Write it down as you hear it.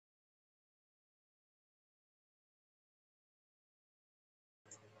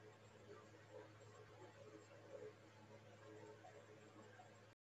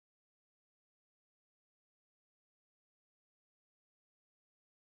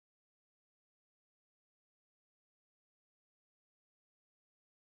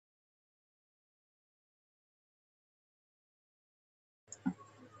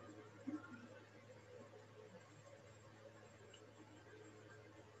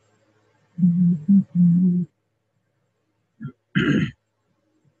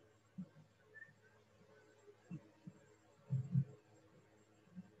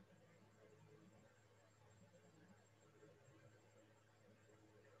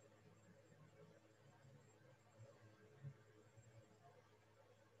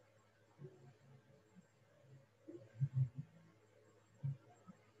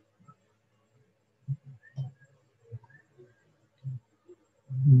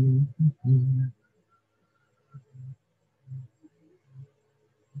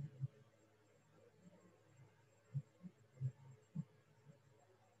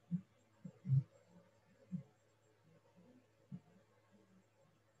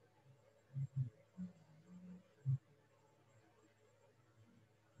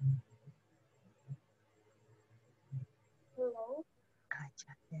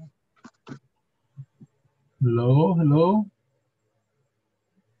Hello, hello.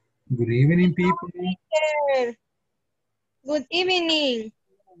 Good evening, people. Good evening.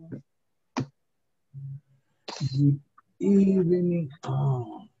 Good evening.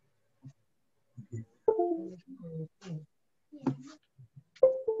 Oh.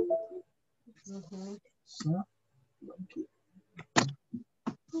 So,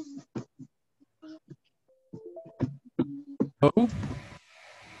 hello.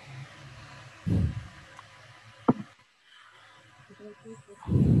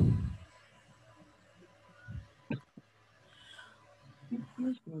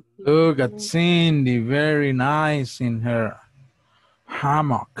 Look at Cindy, very nice in her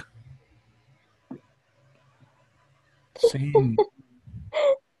hammock. Cindy.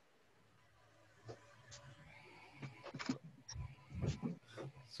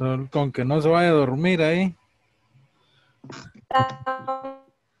 Solo con que no se vaya a dormir ahí.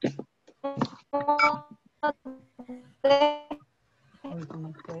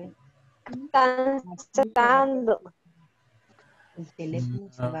 Cansando. El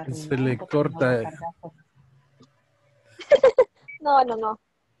teléfono se va a arruinar. Se le corta. No, no, no.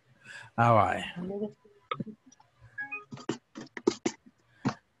 Ah, vaya.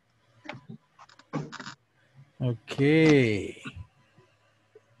 Ok.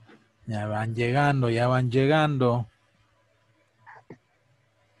 Ya van llegando, ya van llegando.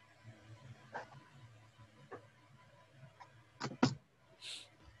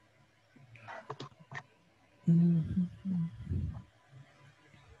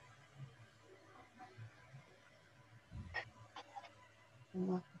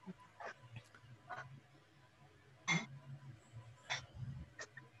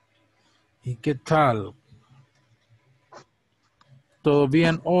 ¿Y qué tal? ¿Todo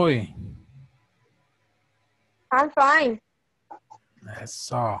bien hoy? I'm fine.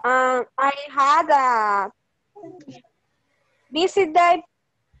 Eso. I had a busy day,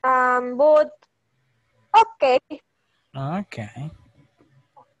 but okay. Okay.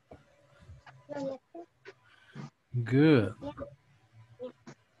 Good.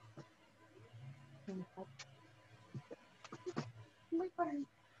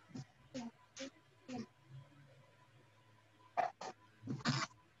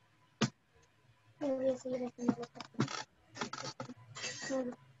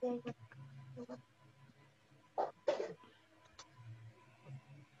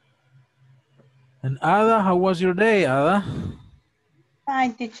 And Ada, how was your day, Ada? Hi,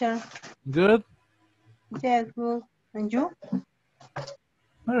 teacher. Good? Yes, good. And you?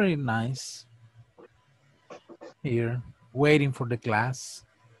 Very nice. Here, waiting for the class.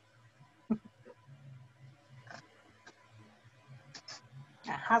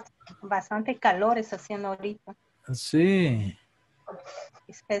 Ajá, bastante calor está haciendo ahorita. Sí.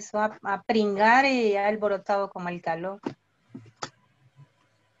 Empezó a pringar y ha alborotado como el calor.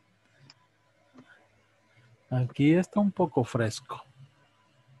 Aquí está un poco fresco.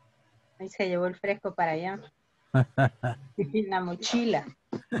 Ahí se llevó el fresco para allá. La mochila.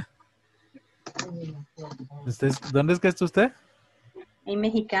 ¿Dónde es que está usted? Hay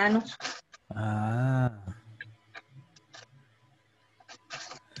mexicanos. Ah.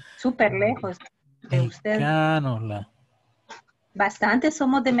 Súper lejos de usted. Mexicanos. Bastante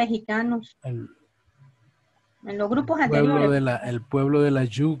somos de mexicanos. En los grupos anteriores. El pueblo de la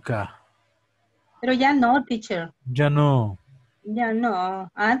yuca. Pero ya no, teacher. Ya no. Ya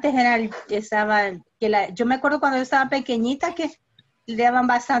no. Antes yo me acuerdo cuando yo estaba pequeñita que le daban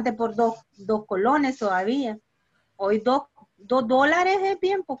bastante por dos colones todavía. Hoy $2 es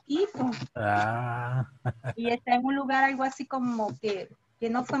bien poquito. Ah. Y está en un lugar algo así como que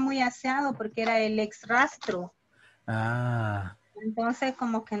no fue muy aseado porque era el ex rastro. Ah. Entonces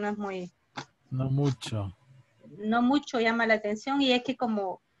como que no es muy... No mucho. No mucho llama la atención y es que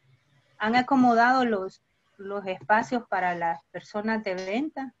como han acomodado los espacios para las personas de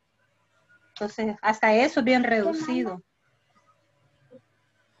venta. Entonces, hasta eso es bien reducido.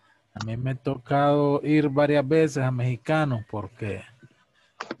 A mí me ha tocado ir varias veces a Mexicanos porque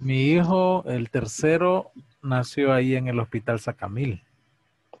mi hijo, el tercero, nació ahí en el Hospital Sacamil.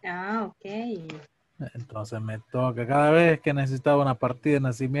 Ah, ok. Entonces me toca, cada vez que necesitaba una partida de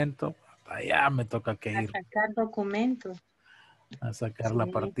nacimiento, allá me toca que A ir sacar documentos. a sacar la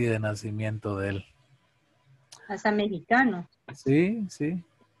Sí. partida de nacimiento de él. Hasta mexicano. Sí, sí.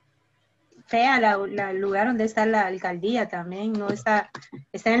 Fea el lugar donde está la alcaldía también, no está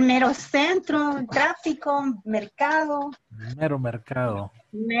en el mero centro, tráfico, mercado, Mero mercado.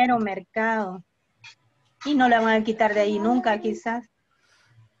 mero mercado. Y no la van a quitar de ahí nunca, quizás,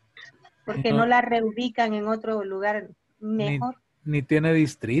 porque no No, la reubican en otro lugar ni, mejor. ni tiene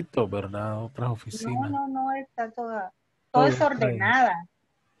distrito, ¿verdad? Otras oficinas. No, está todo Todo está ahí. desordenada.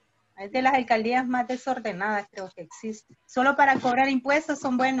 Es de las alcaldías más desordenadas, creo que existe. Solo para cobrar impuestos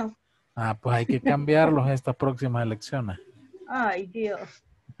son buenos. Ah, pues hay que cambiarlos en estas próximas elecciones. Ay, Dios.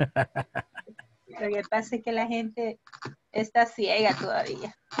 Lo que pasa es que la gente está ciega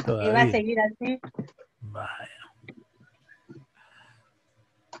todavía. Y va a Todavía. seguir así. Vaya.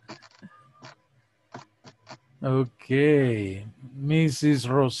 Ok. Mrs.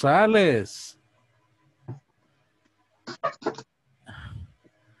 Rosales.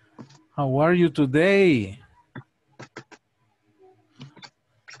 How are you today?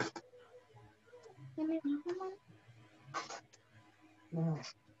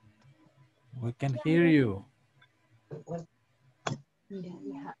 We can hear you.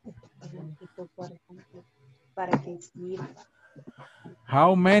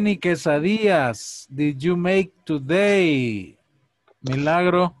 How many quesadillas did you make today?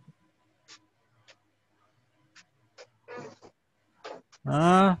 Milagro.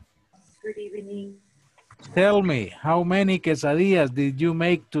 Good evening. Tell me, how many quesadillas did you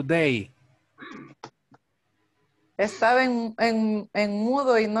make today? Estaba en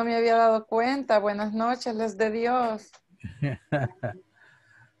mudo y no me había dado cuenta. Buenas noches, les de Dios.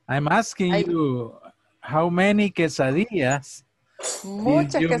 I'm asking Hay you, how many quesadillas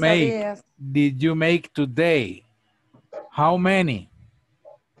muchas quesadillas. did you make today? How many?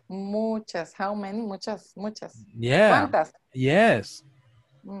 Muchas. How many? Muchas. Yeah, ¿Cuántas? yes.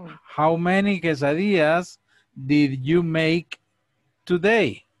 How many quesadillas did you make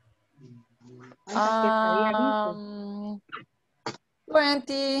today?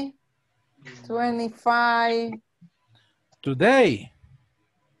 20, 25 Today,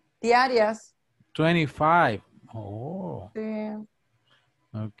 diarias. 25. Oh, Sí.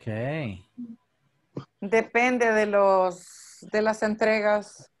 okay. Depende de las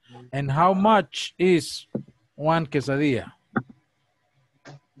entregas. And how much is one quesadilla?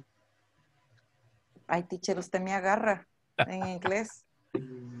 Ay, teacher, usted me agarra en inglés.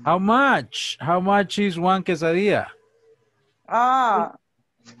 How much? How much is one quesadilla? $5.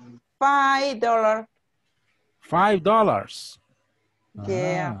 $5.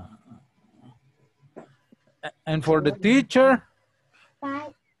 Yeah. And for the teacher?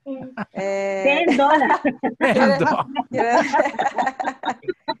 $10.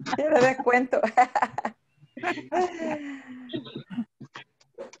 Quiere descuento.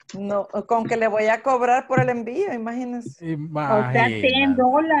 No, con que le voy a cobrar por el envío, imagínense. O sea, $10.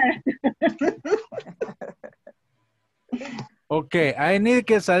 Okay, I need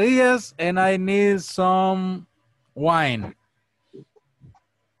quesadillas and I need some wine.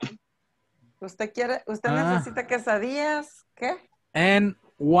 ¿Usted necesita quesadillas? ¿Qué? And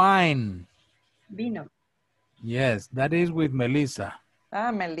wine. Vino. Yes, that is with Melissa.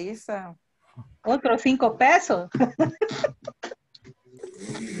 Melissa. Otros $5.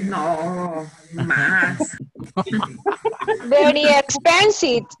 No, más. Very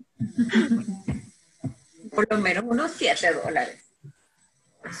expensive. Por lo menos unos $7.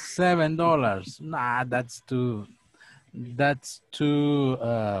 $7. Nah, that's too,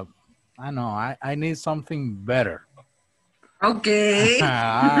 I know, I need something better. Okay.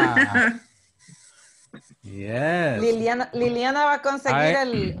 Yes. Liliana va a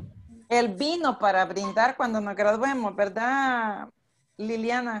conseguir el vino para brindar cuando nos graduemos, ¿verdad,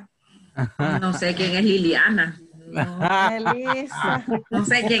 Liliana? No sé quién es Liliana. Melissa. No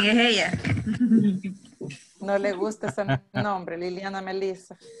sé quién es ella. No le gusta ese nombre, Liliana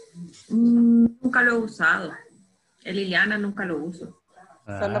Melissa. Nunca lo he usado. El Liliana nunca lo uso.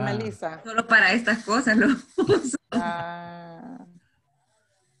 Solo Melissa. Solo para estas cosas lo uso.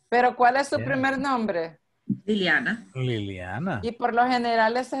 Pero ¿cuál es su primer nombre? Liliana. Liliana. Y por lo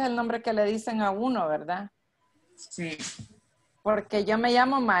general ese es el nombre que le dicen a uno, ¿verdad? Sí. Porque yo me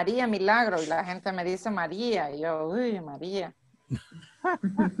llamo María Milagro y la gente me dice María. Y yo, uy, María.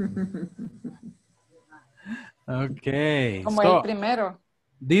 Okay. Como el So, primero.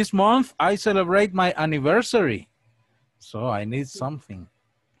 this month I celebrate my anniversary. So I need something.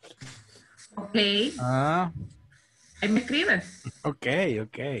 Ok. Ah, Ahí me escribes. okay,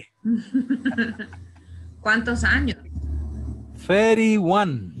 okay. ¿Cuántos años?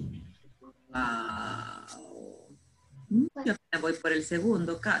 31. Wow. Yo me voy por el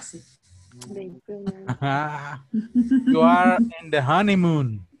segundo casi. You are in the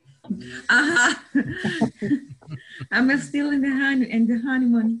honeymoon. Ajá. I'm still in the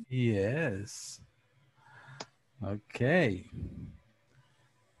honeymoon. Yes. Okay.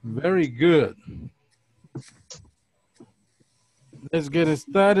 Very good. Let's get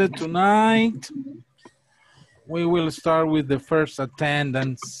started tonight. We will start with the first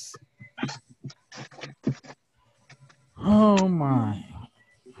attendance. Oh my.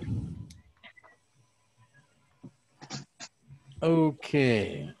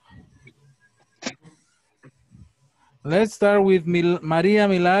 Okay. Let's start with María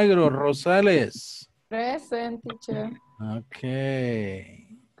Milagro Rosales. Present, teacher. Okay.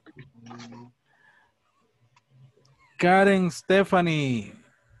 Karen Stephanie.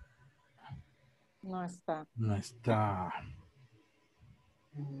 No está. No está.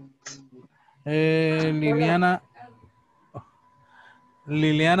 Liliana.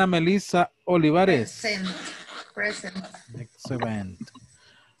 Liliana Melissa Olivares. Present. Excellent.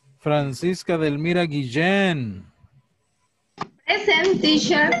 Francisca Delmira Guillén. Present,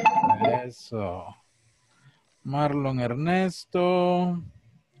 teacher. Eso. Marlon Ernesto.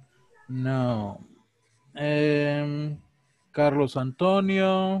 No. Carlos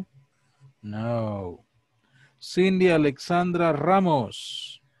Antonio. No. Cindy Alexandra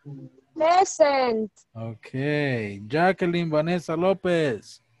Ramos. Present. Ok. Jacqueline Vanessa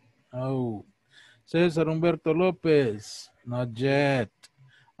López. No. César Humberto López. Not yet.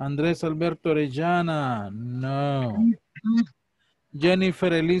 Andrés Alberto Orellana. No.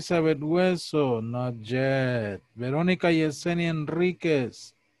 Jennifer Elizabeth Hueso. Not yet. Verónica Yesenia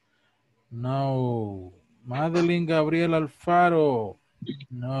Enríquez. No. Madeline Gabriel Alfaro.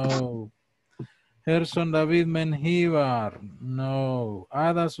 No. Gerson David Menjivar. No.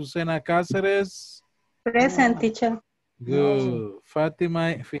 Ada Susana Cáceres. Present, teacher. Good.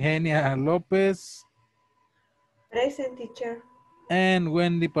 Fátima Efigenia López. Present, teacher. And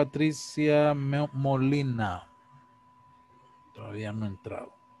Wendy Patricia Molina. Todavía no ha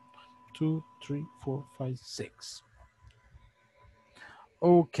entrado. 2, 3, 4, 5, 6.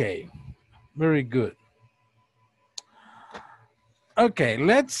 Okay. Very good. Okay,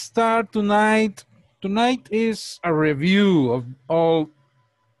 let's start tonight. Tonight is a review of all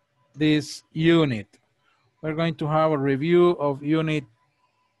this unit. We're going to have a review of unit,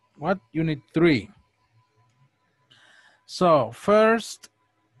 what? Unit 3. So first,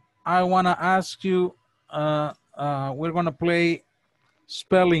 I want to ask you, we're going to play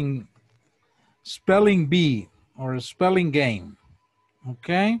spelling bee or a spelling game,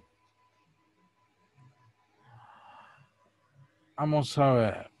 okay? Vamos a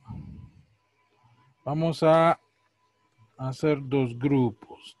ver. Vamos a hacer dos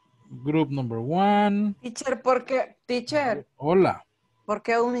grupos. Group number 1. Teacher, ¿por qué? Teacher, Hola. ¿por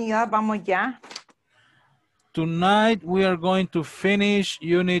qué unidad vamos ya? Tonight we are going to finish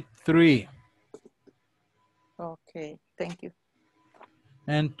unit 3. Okay, thank you.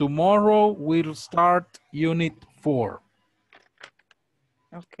 And tomorrow we'll start unit 4.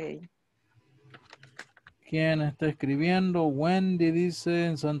 Okay. ¿Quién está escribiendo? Wendy dice,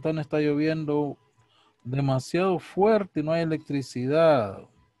 en Santana está lloviendo demasiado fuerte y no hay electricidad.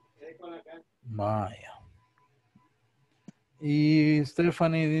 Vaya. Y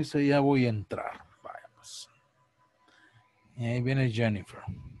Stephanie dice, ya voy a entrar. Vaya, pues. Y ahí viene Jennifer.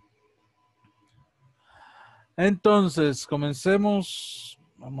 Entonces, comencemos.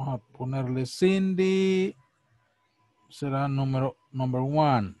 Vamos a ponerle Cindy. Será number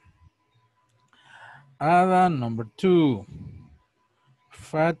 1. Ada, number 2.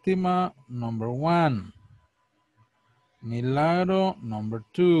 Fátima, number 1. Milagro, number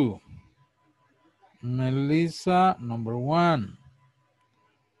 2. Melissa, number 1.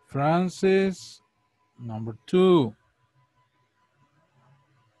 Francis, number 2.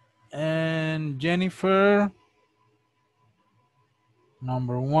 And Jennifer,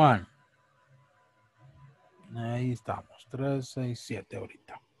 number 1. Ahí estamos, 3, 6, 7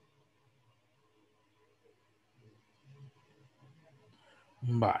 ahorita.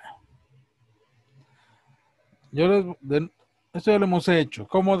 Vale. Esto ya lo hemos hecho.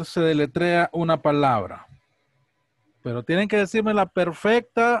 ¿Cómo se deletrea una palabra? Pero tienen que decirme la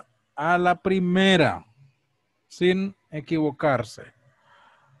perfecta a la primera, sin equivocarse.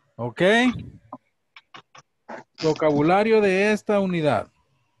 ¿Ok? Vocabulario de esta unidad.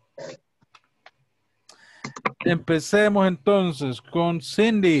 Empecemos entonces con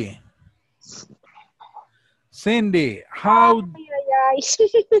Cindy. Cindy, how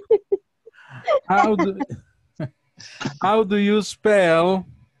do you spell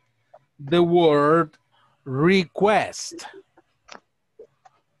the word request?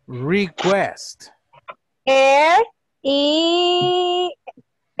 Request. R-E-R-A-Q.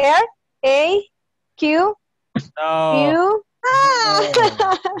 No.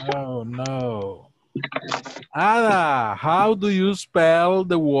 No. Ada, how do you spell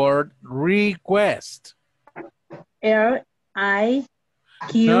the word request? R-I-Q.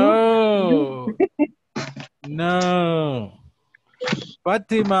 No. No.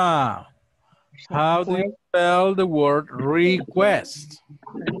 Fatima, how do you spell the word request?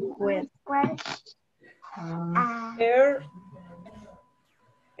 R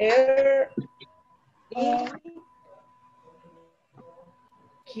E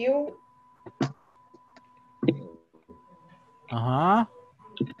Q. Ajá.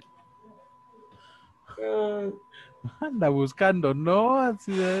 Anda buscando, no,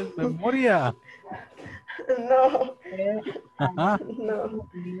 así de memoria. No. Ajá. No.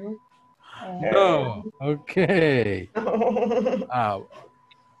 No, ok. Ah,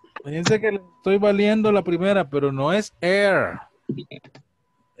 fíjense que le estoy valiendo la primera, pero no es air.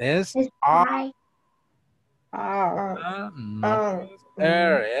 Es R. No es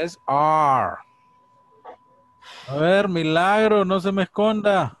air, es R. A ver, Milagro, no se me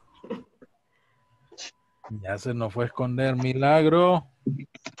esconda. Ya se nos fue a esconder, Milagro.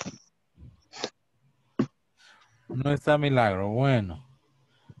 No está Milagro, bueno.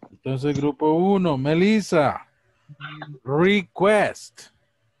 Entonces, grupo 1, Melissa. Request.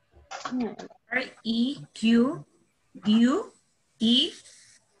 R-E-Q-U-E-S-T.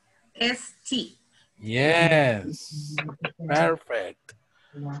 Yes. Perfect.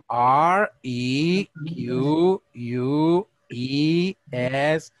 R-E-Q-U-E-S-T.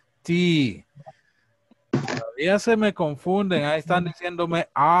 Todavía se me confunden. Ahí están diciéndome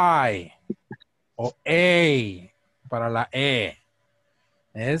I o A para la E.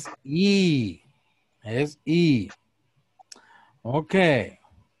 Es I. Es I. Ok.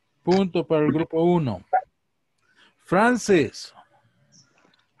 Punto para el grupo 1. Francis,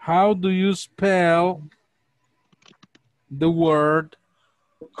 how do you spell the word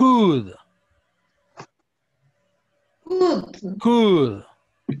could? Could.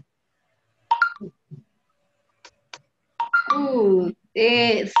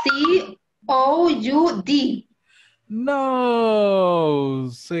 C-O-U-D. No,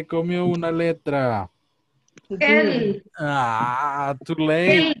 se comió una letra. L. Ah, too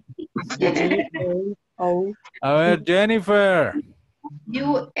late. O. A ver, Jennifer,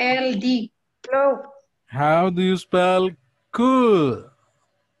 U-L-D. No. how do you spell could?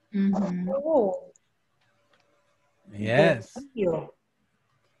 Yes,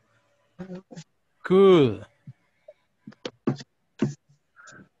 could.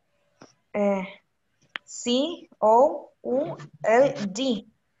 C-O-U-L-D.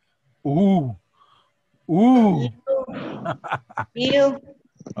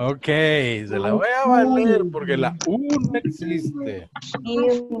 Ok, se la voy a valer porque la U no existe.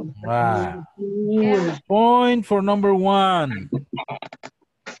 Ah. Point for number 1.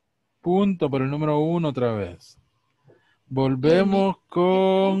 Punto para el número 1 otra vez. Volvemos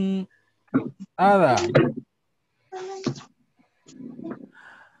con Ada.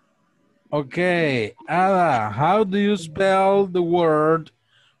 Ok, Ada, how do you spell the word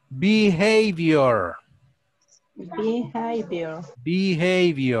behavior? Behavior.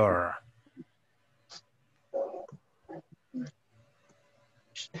 Behavior.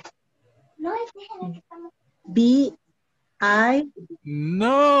 B-I.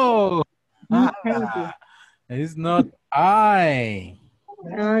 No. Behavior. It's not I.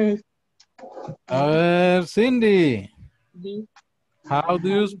 A ver, Cindy. How do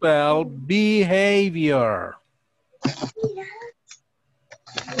you spell behavior?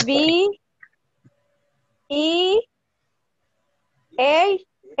 B-E-A-H.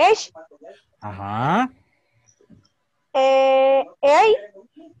 Ajá. A.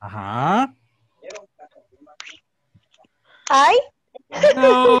 Ajá. I.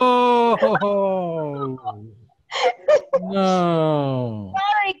 No. No.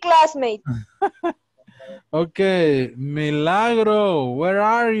 Sorry, classmate. Okay, Milagro, where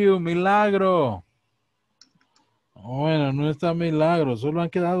are you, Milagro? Bueno, no está Milagro, solo han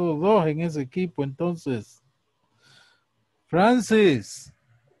quedado 2 en ese equipo, entonces. Francis.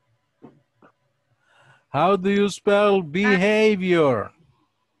 How do you spell behavior?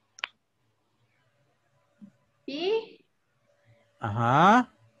 B, Ajá.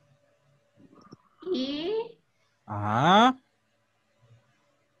 E, Ajá.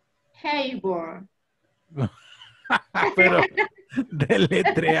 behavior. Pero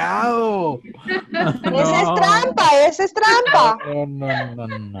deletreado. Esa es trampa, esa es trampa.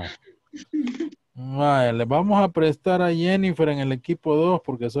 No. Vale, le vamos a prestar a Jennifer en el equipo 2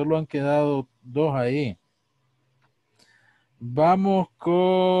 porque solo han quedado 2 ahí. Vamos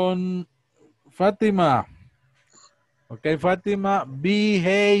con Fátima. Ok, Fátima.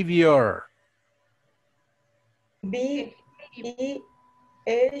 Behavior. B, E,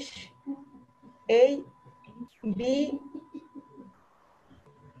 H, A, B,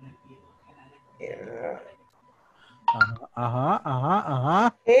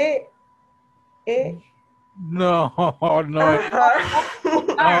 Ajá. E, No, no es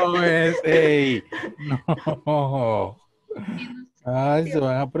No. Ay, se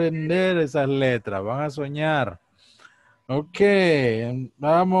van a aprender esas letras, van a soñar. Ok,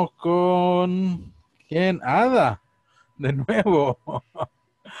 vamos con... ¿Quién? Ada, de nuevo.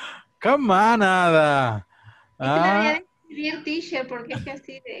 Come on, Ada. Es que la voy a escribir teacher porque es que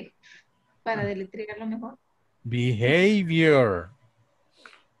así de para deletrearlo mejor. Behavior.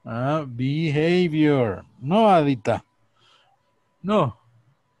 Behavior. No, Adita. No.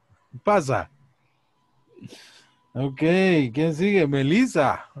 Pasa. Ok, ¿quién sigue?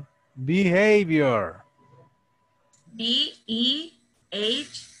 Melissa. Behavior. B, E,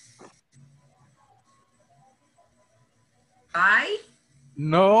 H, I,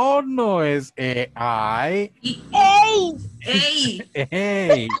 No es AI. E, ¡Ey! A,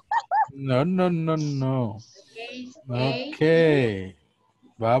 Hey. No. H, Ok.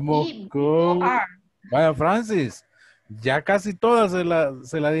 Vamos E, con... R. Vaya, Francis. Ya casi todas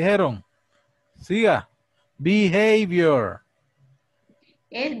se la dijeron. Siga. Behavior.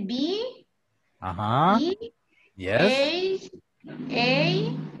 Es B, Ajá. E, Yes.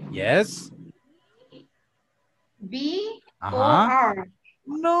 A, Yes. B, Ajá. O, R.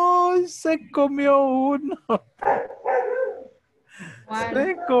 No, se comió uno. ¿Cuál?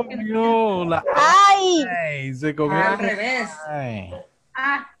 Se comió la ¡Ay! ay. Se comió Al la revés. ay.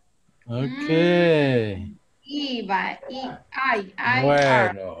 Ah, Ok. I, va, I, I, R.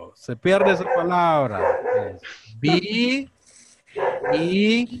 Bueno, se pierde esa palabra. Es B,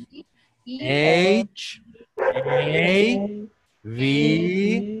 E, E, H, A, V,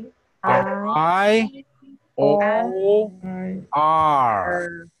 I, O,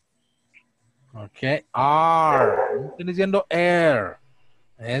 R. Ok, R. No estoy diciendo air.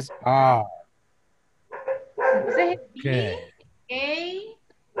 Es R. entonces Ok. B,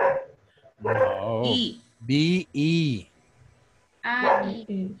 No. E, B, E. A,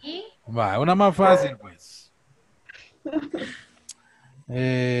 I, E. Va, una más fácil, pues.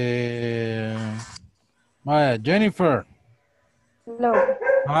 Vaya, Jennifer. No.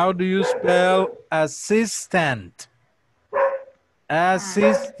 How do you spell assistant?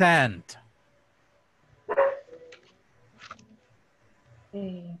 Assistant.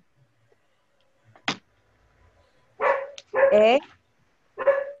 E,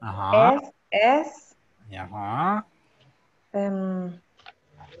 Ajá. S, Ajá.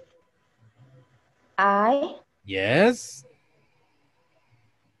 I, Yes.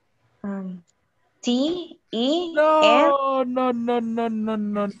 T, E, N.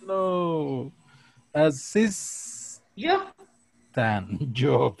 No. Assistant. Yo.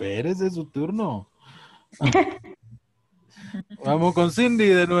 Yo, Pérez, es su turno. Vamos con Cindy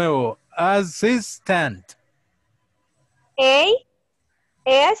de nuevo. Assistant. A,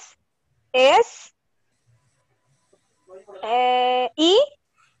 S, I,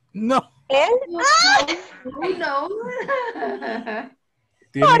 No. L. No.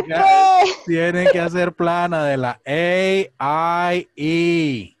 ¿Por qué? Tiene que hacer plana de la A, I,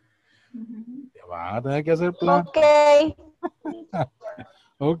 E. Van a tener que hacer plana. Ok.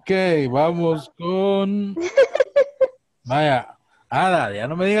 Ok, vamos con... Vaya, Ada, ya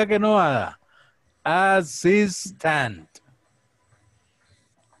no me diga que no, Ada. Assistant.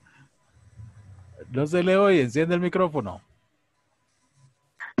 No se le oye, enciende el micrófono.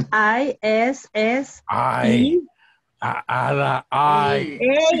 ISSS. Ay, Ada, ay.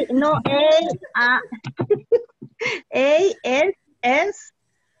 No, ASS.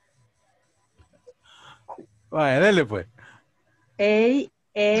 Vaya, dele pues.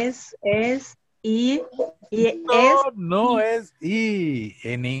 ASSI. No es I.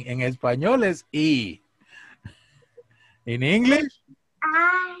 En español es I. En inglés,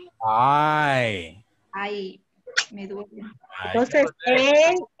 ay. Ahí. Me duele. Entonces, A,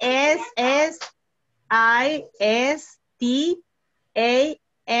 S, I, S, T, A,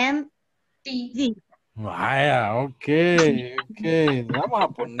 M, Sí. G. Vaya, ok. Vamos a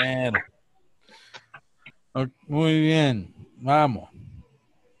poner. Muy bien, vamos.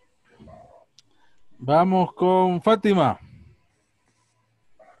 Vamos con Fátima.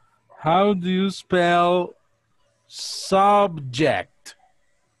 How do you spell subject?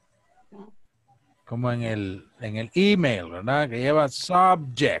 Como en el email, ¿verdad? Que lleva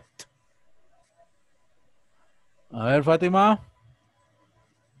subject. A ver, Fátima.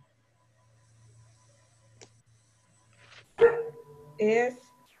 Es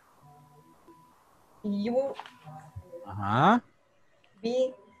U, Ajá.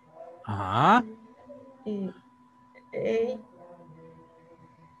 B, Ajá. y A,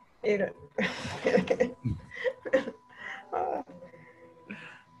 R.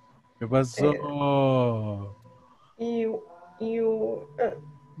 ¿Qué pasó? U, Y,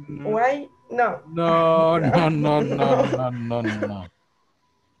 no. No, no, no, no, No. no, no, no.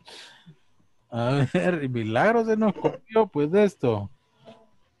 A ver, Milagro se nos copió, pues, de esto.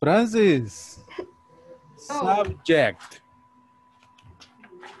 Francis. Oh. Subject.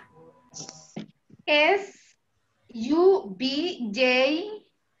 S U B J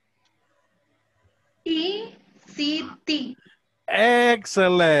E C T.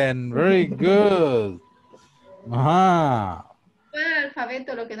 Excellent. Very good. Ajá. Con el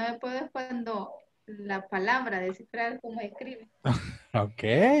alfabeto, lo que no me puedo es cuando la palabra, descifrar cómo se escribe. Ok,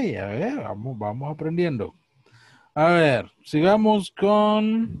 a ver, vamos aprendiendo. A ver, sigamos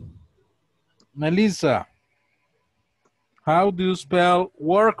con Melissa. How do you spell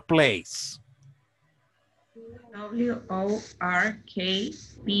workplace?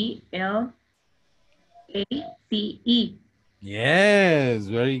 WORKPLACE. Yes,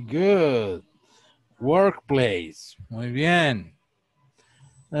 very good. Workplace. Muy bien.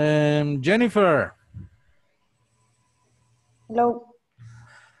 Jennifer, Hello.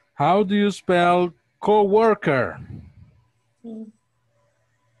 how do you spell coworker?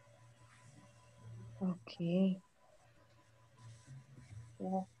 Okay.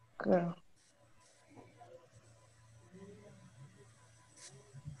 Worker.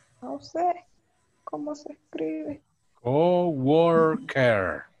 No sé cómo se escribe.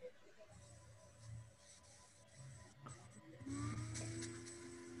 Coworker.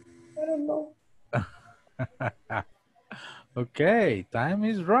 Pero no, Okay, time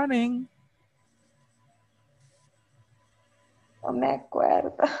is running. no me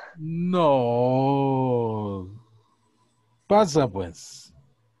acuerdo. No. Pasa pues.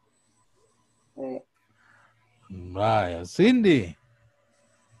 Vaya, Cindy.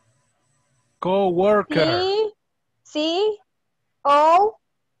 Coworker. COWORKER.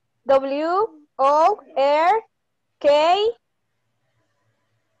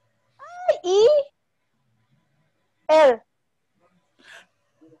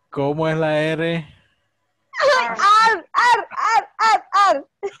 ¿Cómo es la R? R.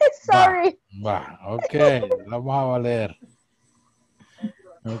 Sorry. Va, ok, vamos a valer.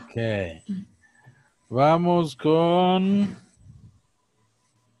 Ok. Vamos con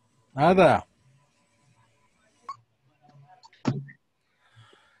Ada.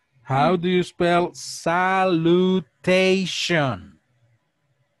 How do you spell salutation?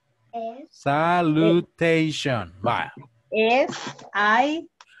 Salutation. Va. S-I,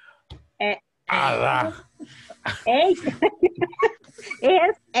 Ada.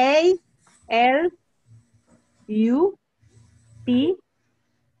 S-A-L-U-T.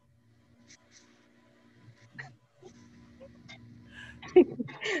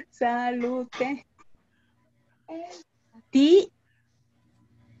 Salute. T-I.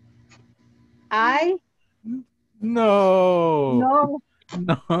 No. No.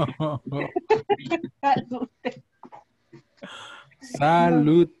 No. Salute.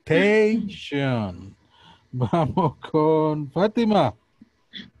 Salutation. Vamos con Fátima.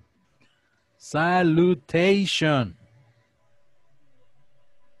 Salutation.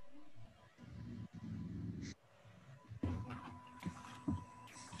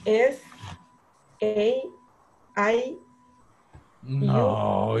 S, A, I,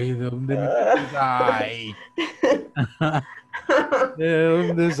 No, ¿y de dónde metes ahí? ¿De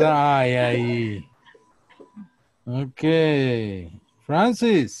dónde es ahí ahí? Ok.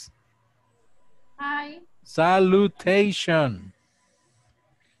 Francis. I Salutation.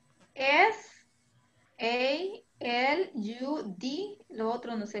 S-A-L-U-D. Lo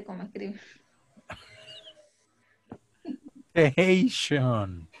otro no sé cómo escribir.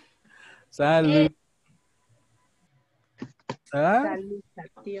 Tation. Salud. ¿Ah?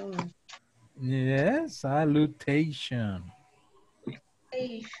 Salutación. Yes, salutation.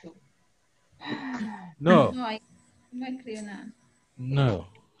 Issue. No, No, ahí no escribe nada. no.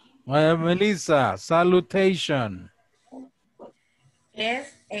 Melissa, salutation.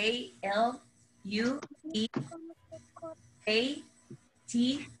 SALUTATION.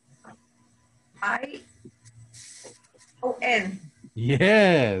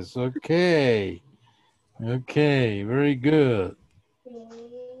 Yes, okay. Okay, very good.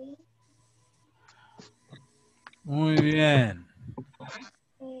 Muy bien.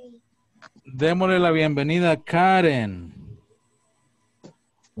 Démosle la bienvenida a Karen.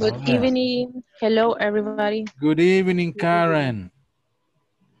 Good evening. Hello, everybody. Good evening, Karen.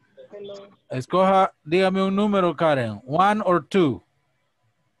 Escoja, dígame un número, Karen. 1 or 2.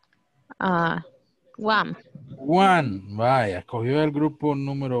 One. 1. Vaya, escogió el grupo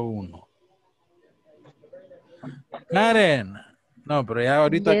número 1. Karen. No, pero ya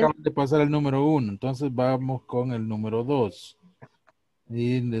ahorita Yes. acabamos de pasar el número 1. Entonces vamos con el número 2.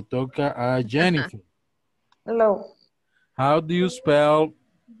 Y le toca a Jennifer. Hello. How do you spell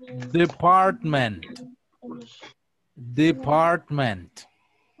department? Department.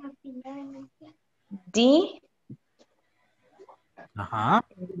 D Ajá.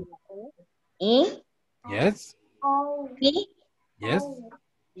 E Yes. P Yes.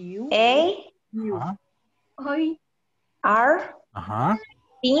 A Ajá. R Ajá.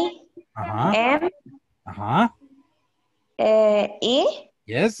 T Ajá. M Ajá. E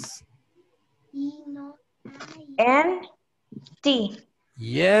Yes. N T.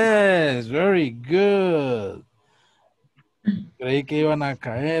 Yes. Very good. Creí que iban a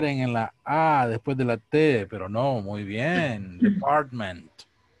caer en la A después de la T, pero no, muy bien. Department.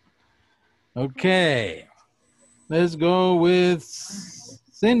 Okay. Let's go with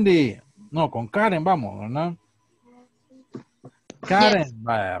Cindy. No, con Karen vamos, ¿verdad? Karen, Yes.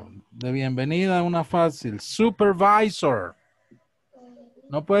 vaya, de bienvenida, una fácil. Supervisor.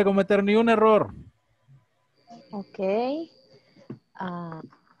 No puede cometer ni un error. Okay.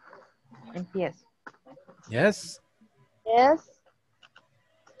 Empiezo. Yes. Yes.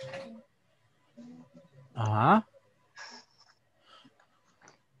 Ajá.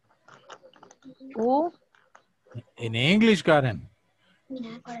 U. In English, Karen.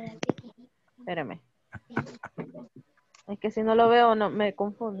 Espérame. Es que si no lo veo, no me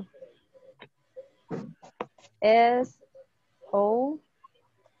confundo. S. O.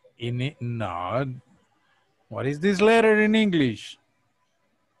 No. What is this letter in English?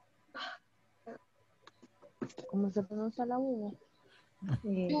 ¿Cómo se pronuncia la U?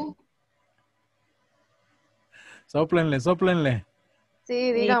 Sóplenle, sóplenle.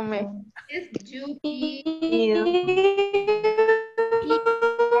 Sí, dígame. Es you,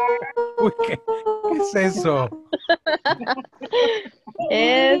 Uy, ¿qué es eso?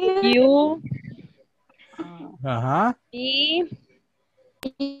 S. U. Ajá. E.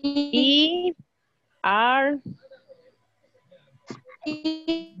 E. R.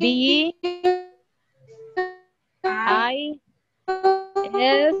 D. I.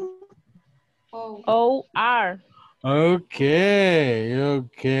 S. O. R. Okay,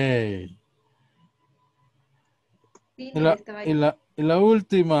 okay. sí, Y la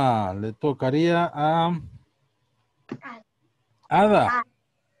última le tocaría a Ada.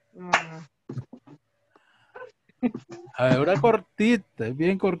 A ver, una cortita, es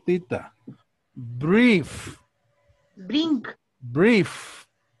bien cortita. Brief. Brink. Brief.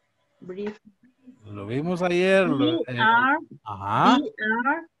 Brief. Lo vimos ayer. Ajá.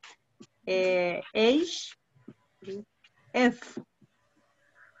 H. F.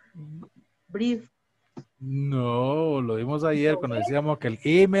 Brief. No, lo vimos ayer cuando decíamos que el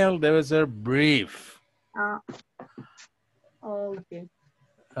email debe ser brief. Okay.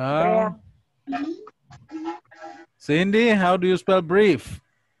 Cindy, how do you spell brief?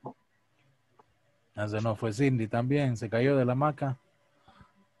 Ese no fue Cindy también, se cayó de la hamaca.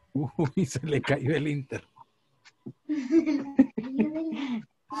 Uy, se le cayó el Inter.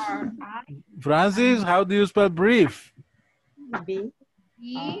 Francis, how do you spell brief? B.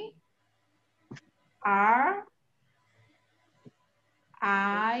 E R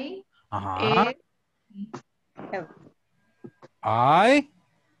I Ajá. F. I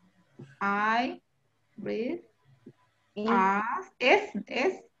breathe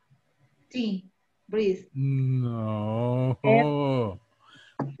S T breathe. No.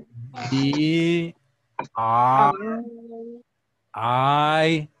 B R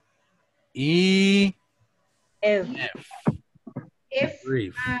I E F. F.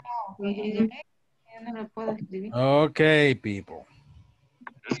 brief. Yo no lo puedo escribir. Okay, people.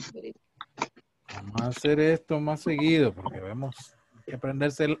 Vamos a hacer esto más seguido porque vemos que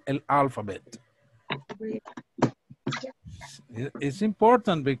aprenderse el alfabeto. Es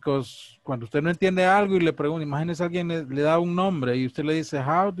important because cuando usted no entiende algo y le pregunta, imagínese alguien le da un nombre y usted le dice,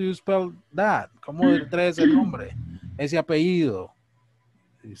 how do you spell that? ¿Cómo deletrea ese nombre? Ese apellido.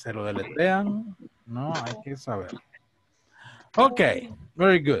 Y se lo deletrean, no, hay que saber. Ok,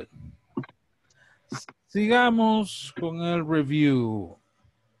 very good. Sigamos con el review.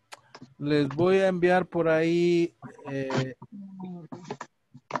 Les voy a enviar por ahí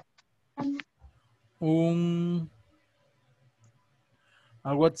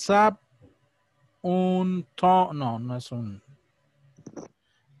al WhatsApp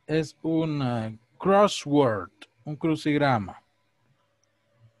es un crossword, un crucigrama.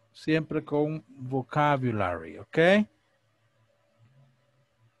 Siempre con vocabulary, ¿ok?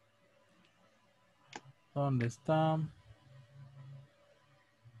 ¿Dónde está?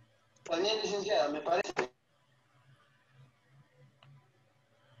 También, licenciada, me parece.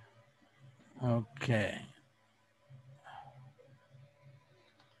 Ok.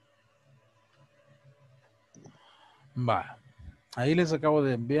 Va. Ahí les acabo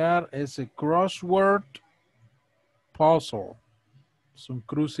de enviar ese crossword puzzle. Es un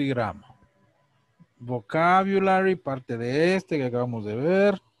crucigrama. Vocabulary, parte de este que acabamos de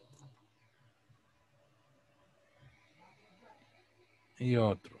ver. Y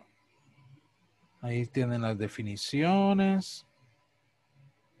otro. Ahí tienen las definiciones.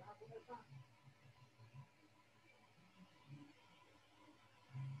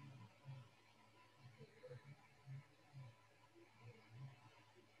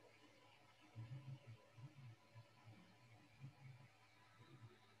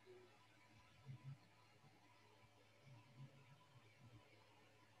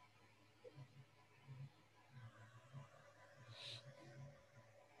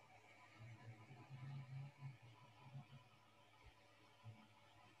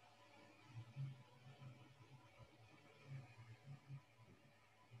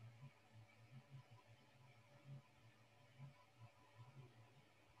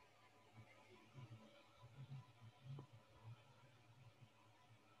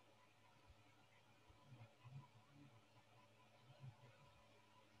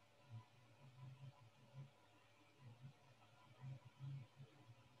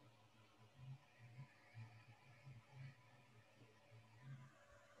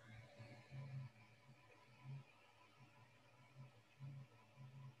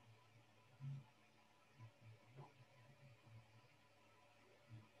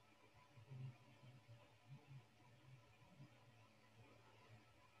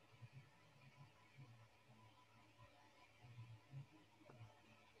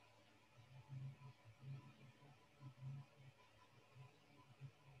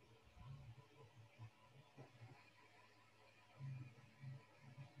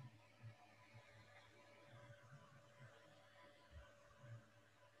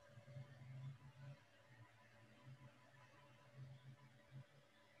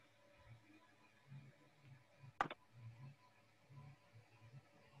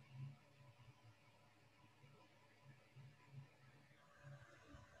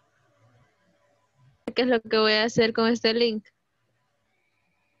 ¿Qué es lo que voy a hacer con este link?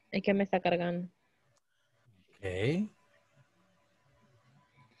 Es que me está cargando. Ok.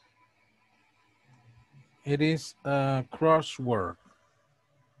 It is a crossword.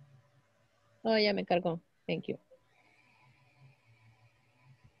 Oh, ya me cargó. Thank you.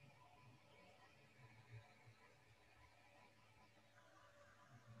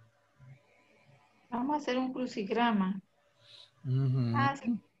 Vamos a hacer un crucigrama. Ujú. Ah,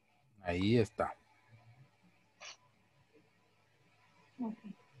 sí. Ahí está. Ok.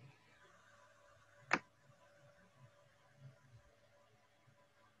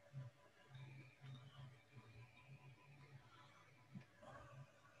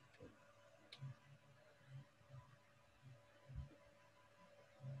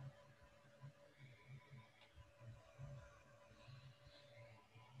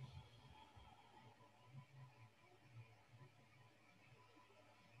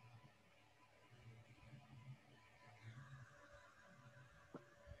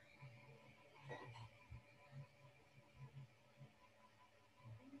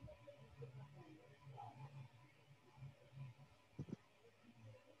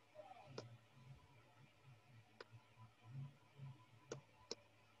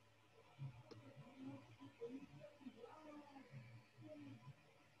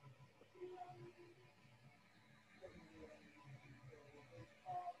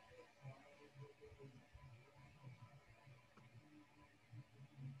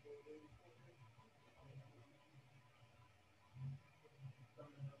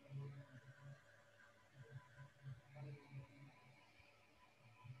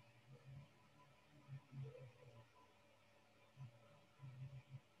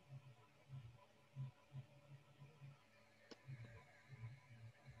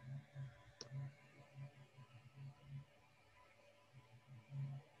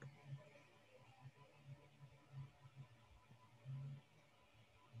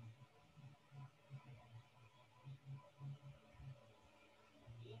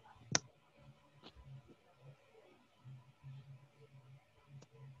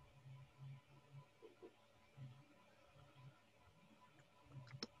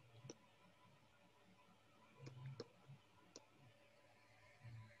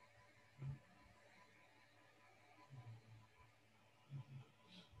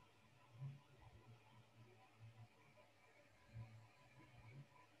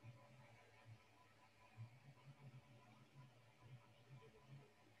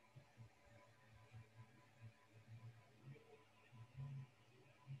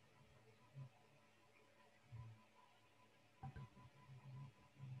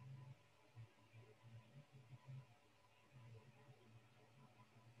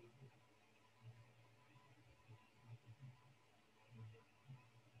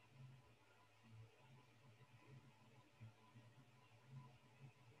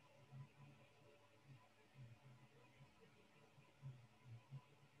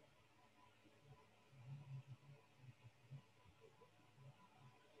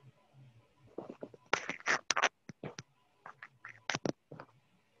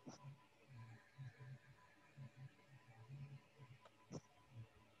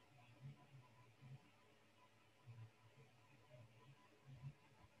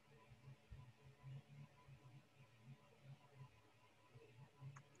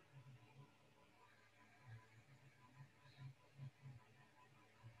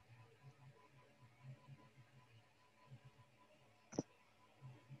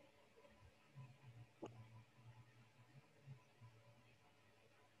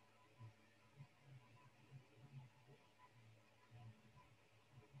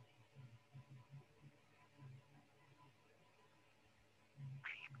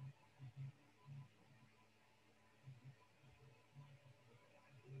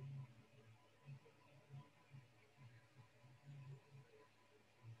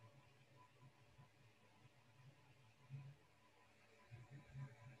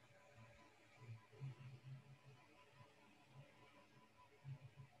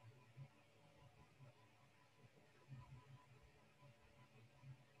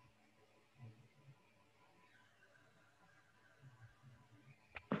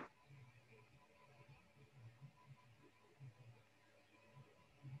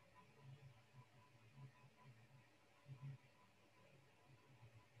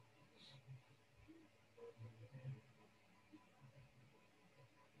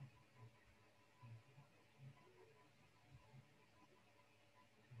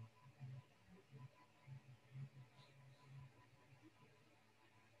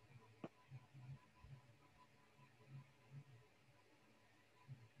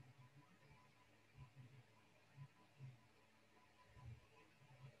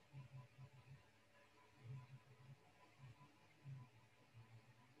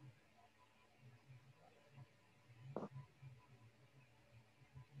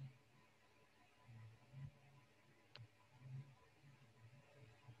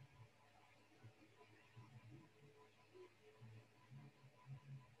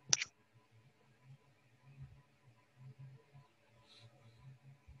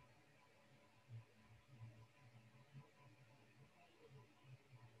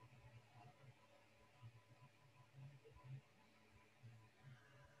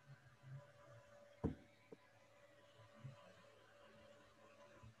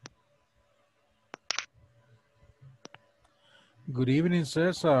 Good evening,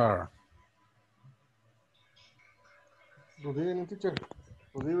 Cesar. Good evening, teacher.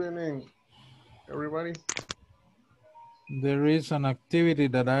 Good evening, everybody. There is an activity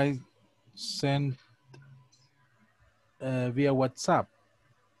that I sent via WhatsApp.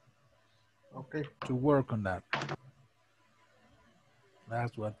 Okay. To work on that.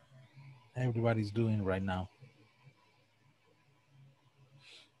 That's what everybody's doing right now.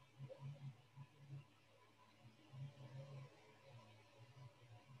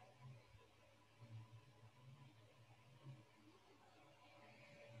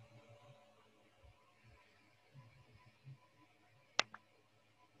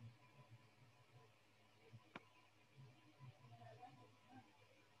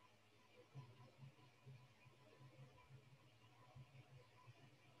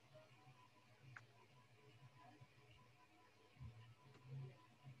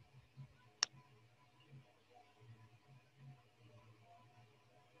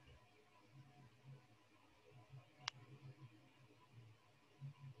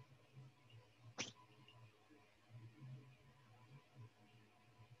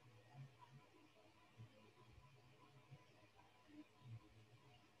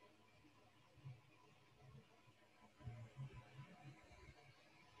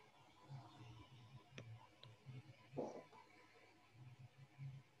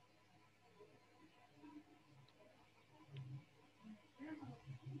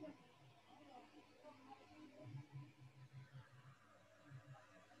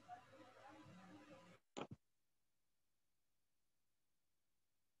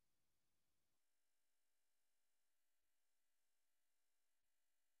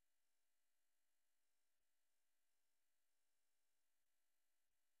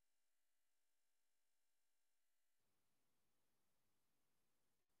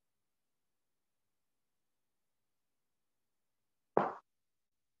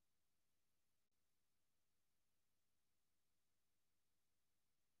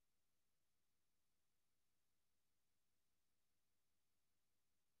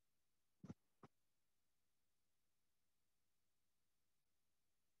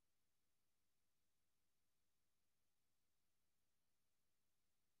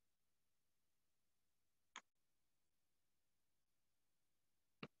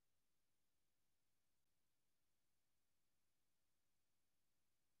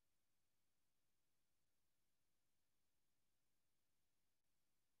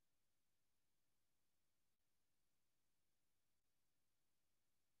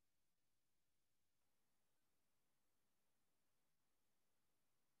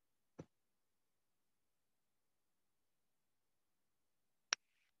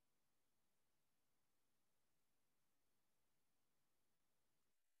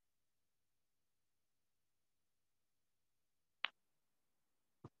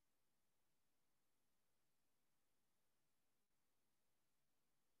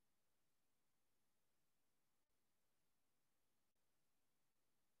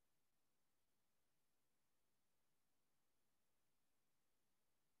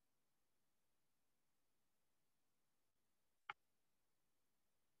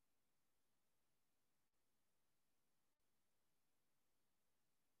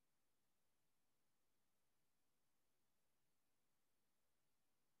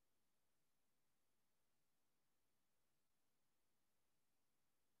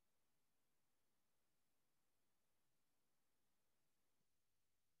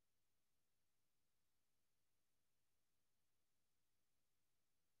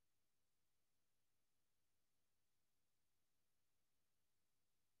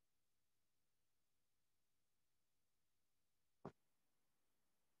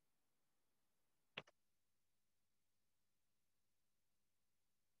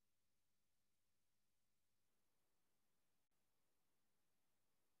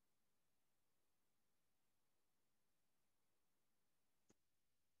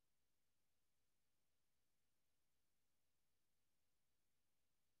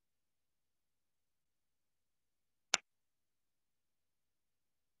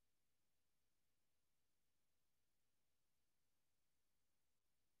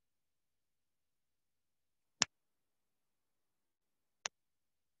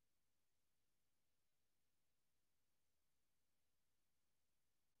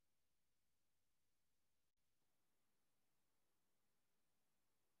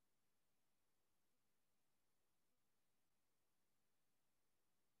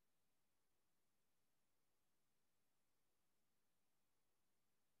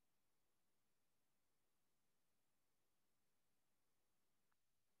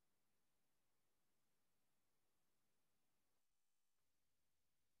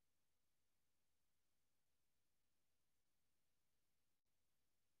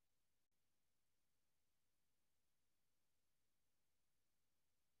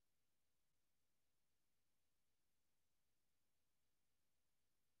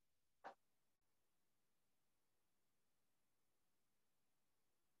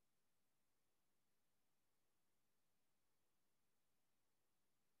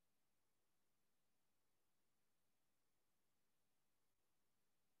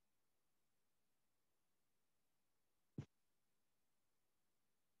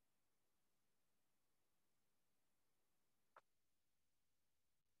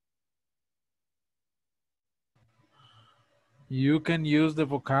 You can use the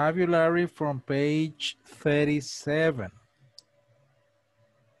vocabulary from page 37.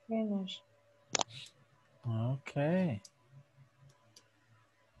 Finish. Okay.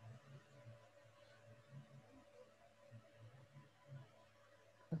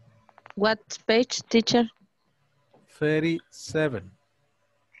 What page, teacher? 37.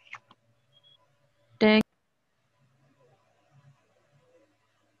 Thank.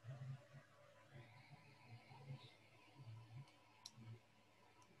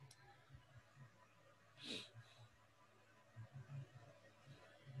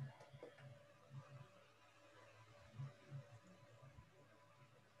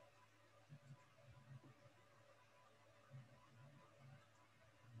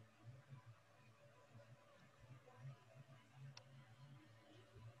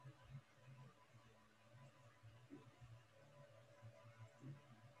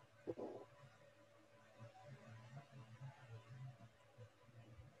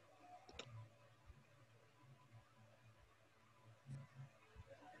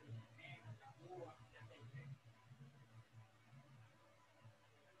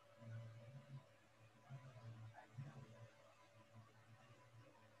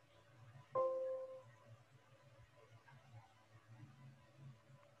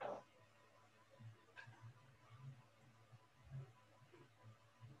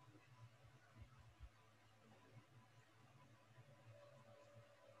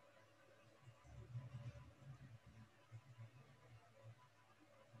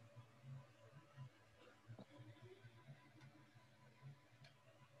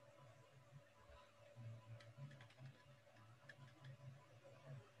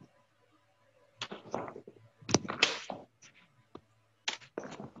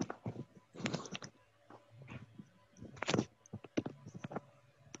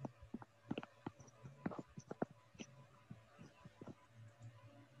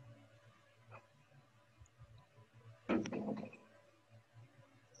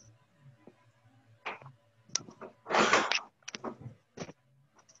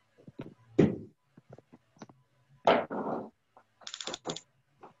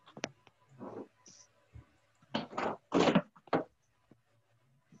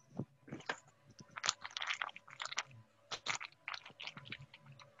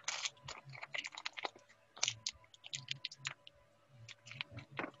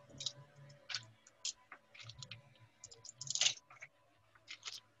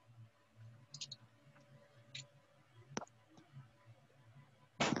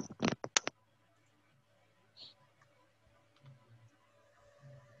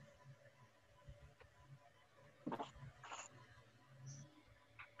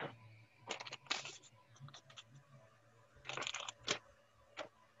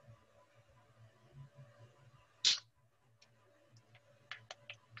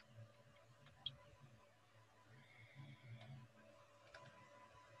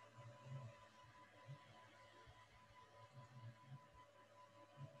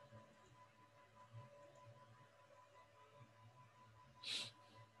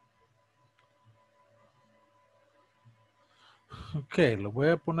 Ok, lo voy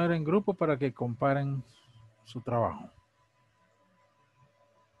a poner en grupo para que comparen su trabajo.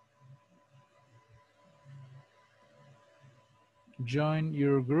 Join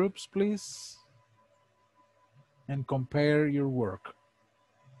your groups, please, and compare your work.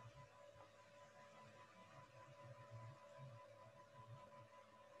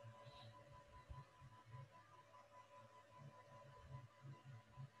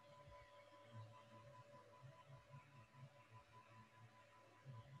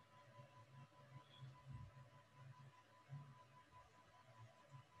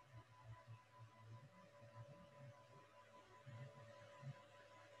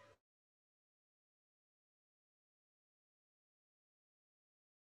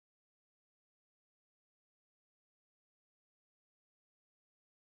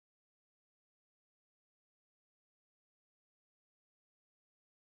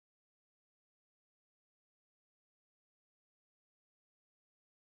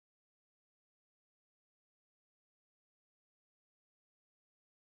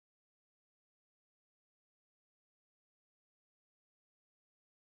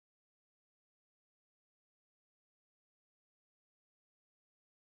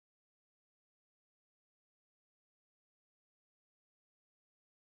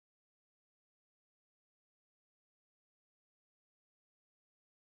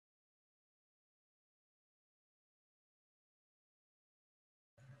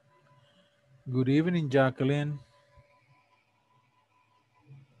 Good evening, Jacqueline.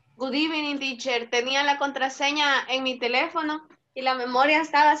 Good evening, teacher. Tenía la contraseña en mi teléfono y la memoria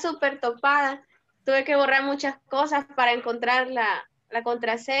estaba súper topada. Tuve que borrar muchas cosas para encontrar la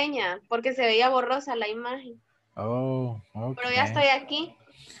contraseña porque se veía borrosa la imagen. Oh, ok. Pero ya estoy aquí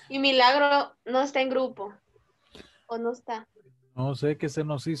y Milagro no está en grupo. ¿O no está? No sé qué se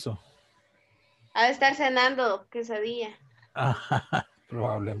nos hizo. Ha de estar cenando quesadilla.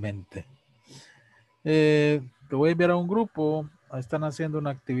 Probablemente. Te voy a enviar a un grupo. Están haciendo una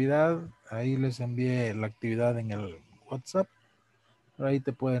actividad. Ahí les envié la actividad en el WhatsApp. Por ahí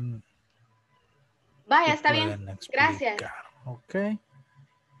te pueden, Vaya, está bien. explicar. Gracias. Ok.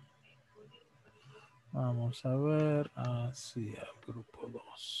 Vamos a ver. Así, grupo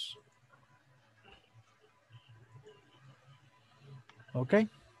 2. Ok.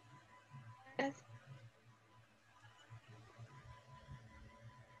 Gracias.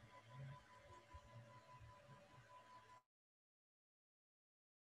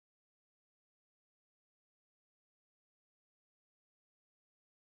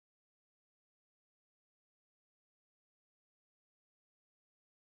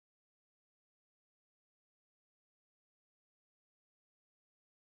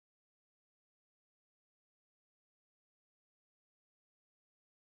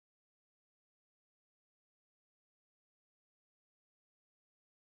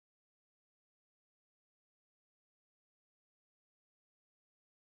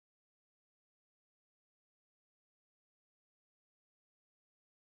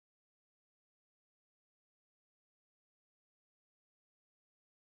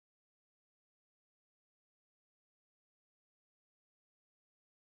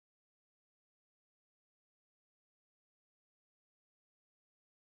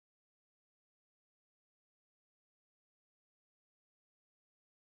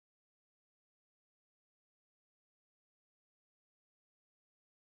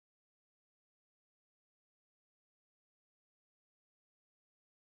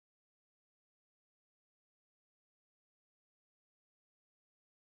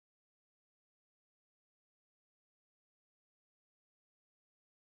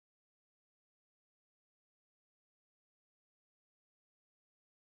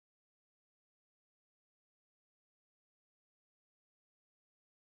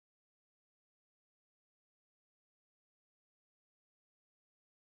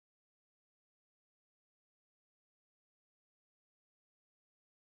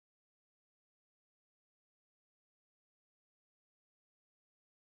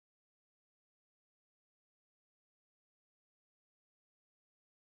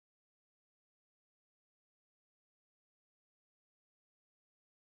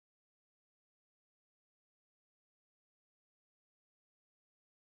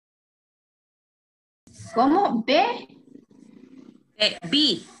 ¿Cómo? ¿B?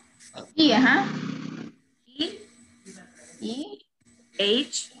 B. Y, ajá. E. Y,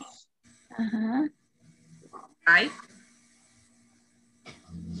 H. ajá. I.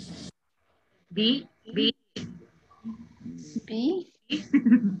 B. B. B.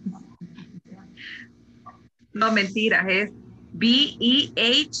 No, mentiras, es B, E,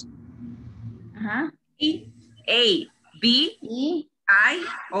 H, Ajá. E, A, B, Y, I,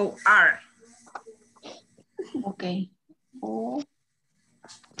 O, R. ok. O,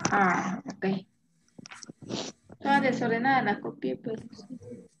 R, ok. Toda desordenada la copié, pues.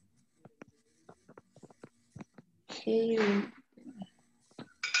 Sí,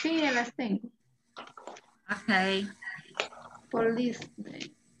 sí, ya las tengo. Ok. Police.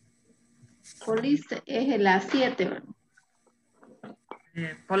 Police es la 7, ¿verdad?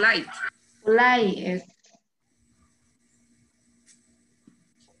 Polite. Polite es.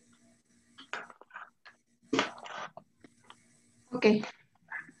 Ok.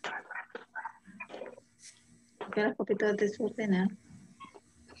 Queda un poquito desordenado.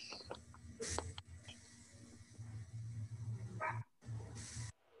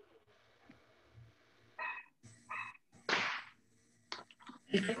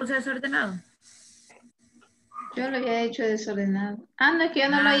 ¿Y qué cosa desordenado? Yo lo había hecho desordenado. Ah, no, es que yo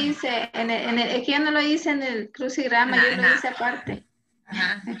no lo hice es que yo no lo hice en el crucigrama, yo lo hice aparte.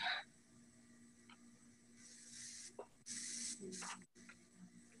 Ajá.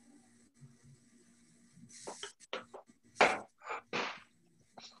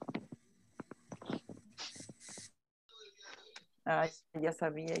 Ay, ya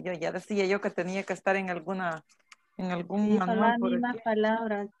sabía yo, ya decía yo que tenía que estar en alguna, en algún Sí, son manual las por mismas aquí.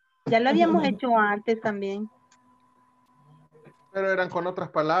 palabras. Ya lo habíamos hecho antes también. Pero eran con otras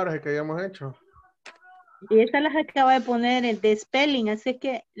palabras que habíamos hecho. Y esas las acaba de poner en de spelling, así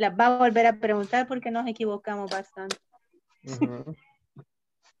que las va a volver a preguntar porque nos equivocamos bastante.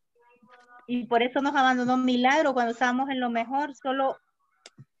 Y por eso nos abandonó Milagro cuando estábamos en lo mejor. Solo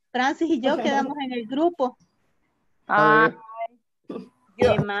Francis y yo quedamos en el grupo. Ah,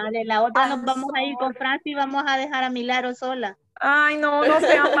 Qué madre, la otra nos I'm vamos a ir con sorry. Francis y vamos a dejar a Milagro sola. Ay, no, no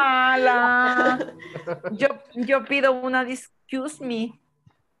sea mala. Yo pido una excuse me.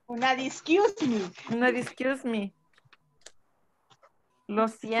 Una excuse me. Una excuse me. Lo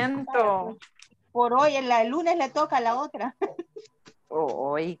siento. Por hoy, el lunes le toca a la otra.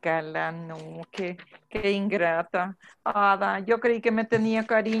 Oígala, no, qué ingrata. Ada, yo creí que me tenía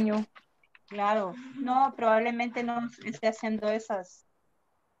cariño. Claro, no, probablemente no esté haciendo esas.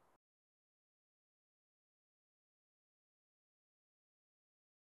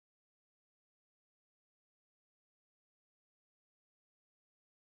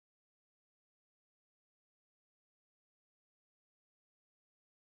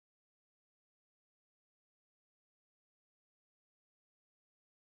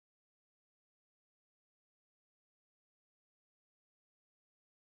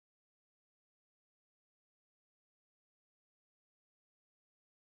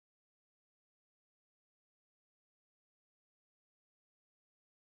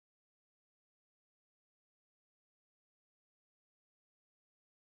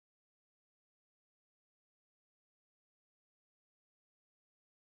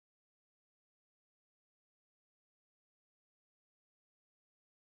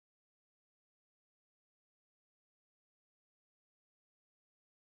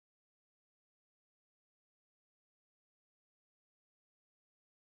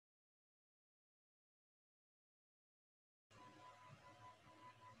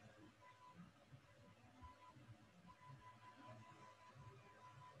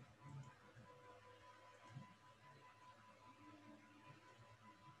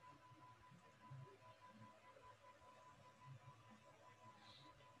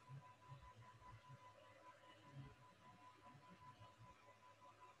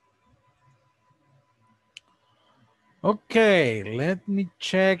 Okay, let me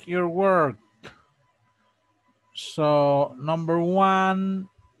check your work. So, number 1,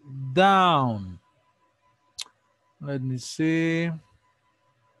 down. Let me see.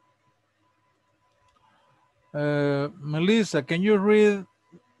 Melissa, can you read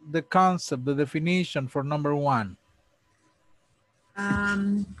the concept, the definition for number 1?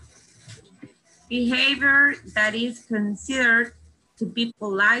 Behavior that is considered to be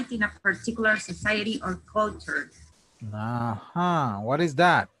polite in a particular society or culture. What is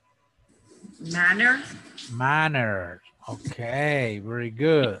that? Manner. Manner. Okay, very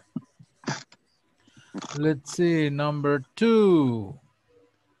good. Let's see, number 2.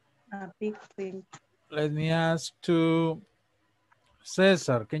 A big thing. Let me ask to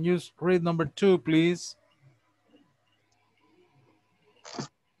Cesar. Can you read number 2, please?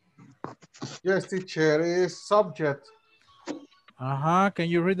 Yes, teacher, is subject. Can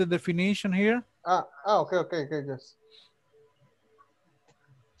you read the definition here? Okay, yes.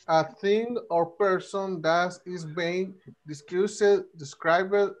 A thing or person that is being discussed,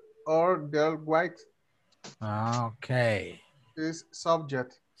 described, or dealt with. Okay. Is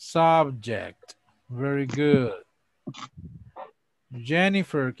subject. Subject. Very good.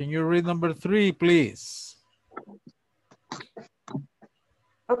 Jennifer, can you read number 3, please?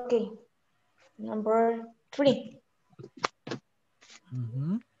 Okay. Number 3.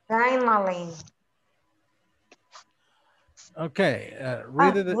 Finally. Okay,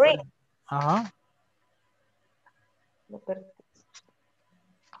 read it. Read.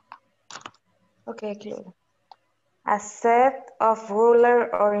 Okay, clear. A set of rules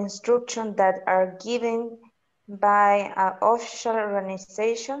or instructions that are given by an official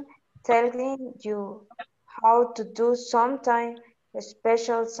organization telling you how to do something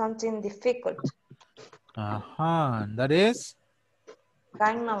special, something difficult. That is?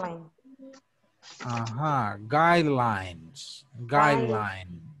 Guideline. Guidelines.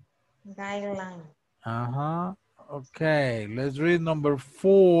 Guideline. Guideline. Okay, let's read number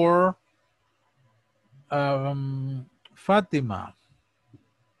 4. Fatima.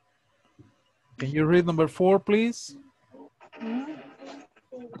 Can you read number 4, please?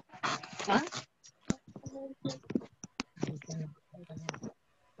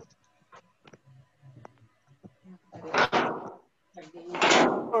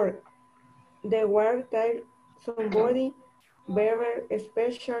 Or the word that somebody very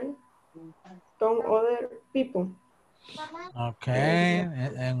special to other people. Okay,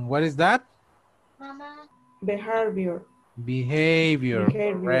 and what is that? Behavior. Behavior,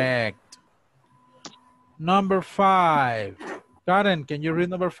 correct. Number 5. Karen, can you read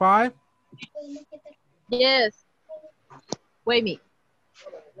number 5? Yes. Wait me.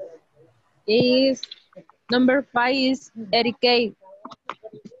 is number 5 is etiquette.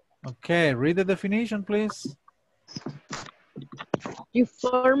 Okay, read the definition, please. The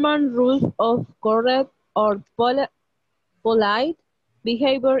formal rules of correct or polite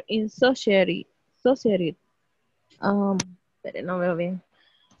behavior in society. Espere, no veo bien.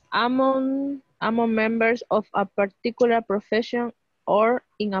 Among members of a particular profession or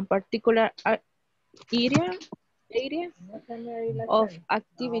in a particular area of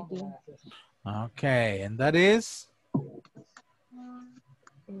activity. Okay, and that is?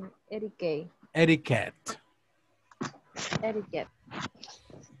 Etiquette. Etiquette. Etiquette.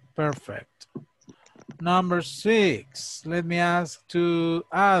 Perfect. Number 6. Let me ask to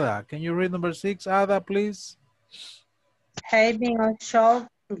Ada. Can you read number 6, Ada, please? Having a short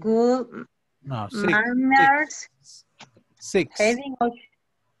good No, 6. manners. 6. Having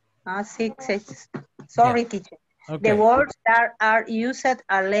a six. Sorry, Yeah. teacher. Okay. The words that are used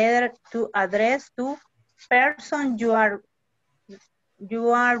are letter to address to person you are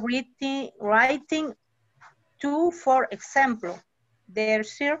writing to. For example, there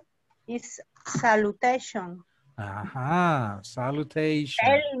is salutation. Ajá, salutation.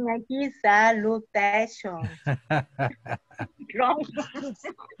 Spelling aquí, salutation. Wrong.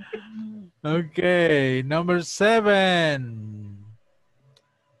 Okay, number 7.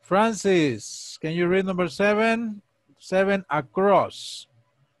 Francis, can you read number 7? 7 across.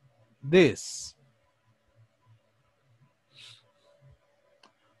 This.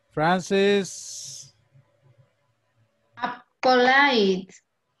 Francis. Polite.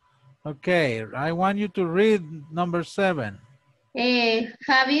 Okay, I want you to read number 7.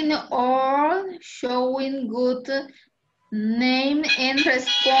 Having or showing good name and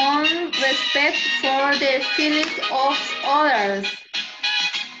respect for the feelings of others.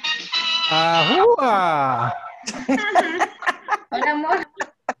 ¡Ajúa! Hola, amor.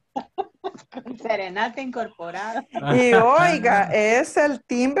 Serenata incorporada. Y oiga, es el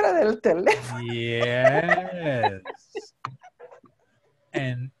timbre del teléfono. Yes.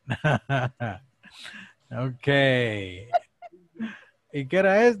 And okay. ¿Y qué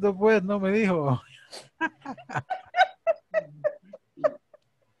era esto? Pues no me dijo.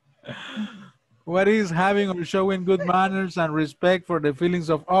 What is having or showing good manners and respect for the feelings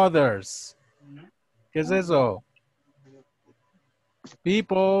of others? ¿Qué es eso?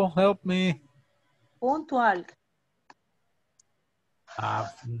 People, help me. Puntual.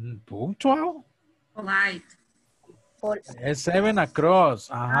 ¿Puntual? Polite. Es 7 across.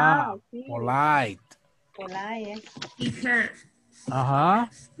 Ajá. Sí. Polite. Polite. Teacher, Ajá.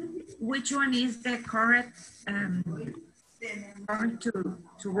 which one is the correct form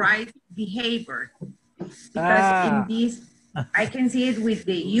to write behavior? Because in this, I can see it with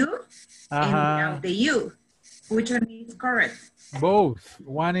the you and without the you. Which one is correct? Both.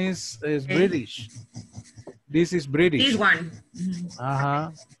 One is British. This is British. This one.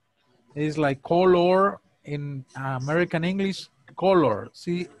 It's like color in American English. Color.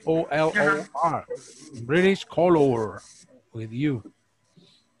 C-O-L-O-R. British color with you.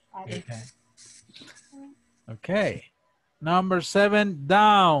 Okay. Okay. Number 7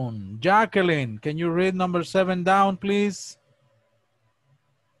 down. Jacqueline, can you read number 7 down, please?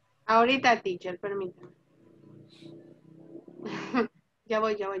 Ahorita, teacher, permítame. Ya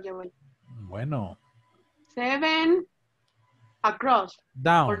voy. Bueno. 7 across.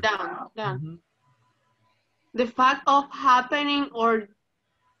 Down. Or down. The fact of happening or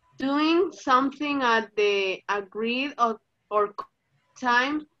doing something at the agreed or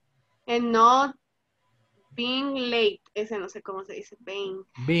time and not being late. Ese no sé cómo se dice. Being.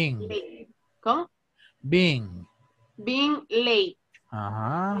 Late. ¿Cómo? Being late.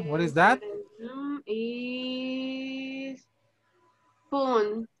 What is that? Is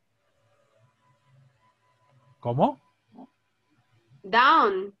spoon. ¿Cómo?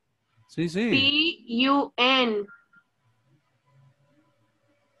 Down. Sí. P-U-N.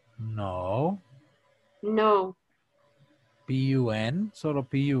 No. No. P-U-N. Solo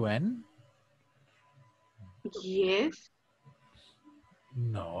P-U-N. Yes.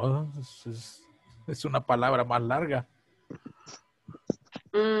 No. Es una palabra más larga.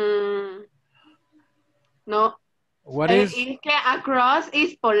 No. What is? Es que across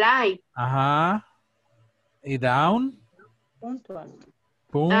is polite. Ajá. ¿Y down? Puntual.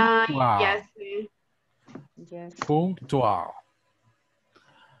 Puntual. Ya sé. Yes. Puntual.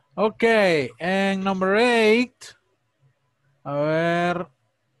 Okay, and number 8. A ver.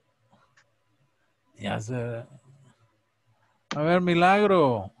 Ya sé. A ver,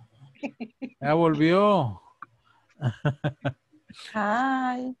 Milagro. Ya volvió.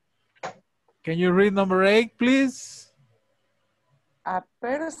 Hi. Can you read number 8, please? A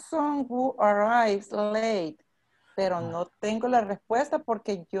person who arrives late. Pero no tengo la respuesta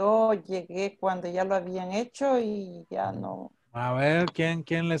porque yo llegué cuando ya lo habían hecho y ya no. A ver,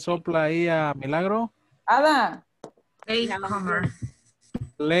 ¿quién le sopla ahí a Milagro? Ada. Latecomer.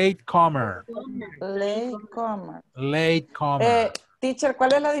 Latecomer. Latecomer. Latecomer. Teacher,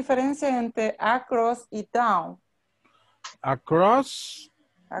 ¿cuál es la diferencia entre across y down? Across.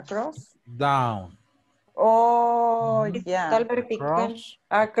 Across. Down. Oh, ya. Tal vertical.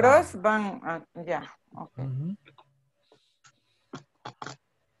 Across van, ya. Okay.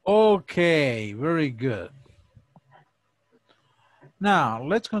 Okay, very good. Now,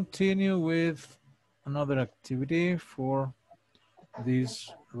 let's continue with another activity for this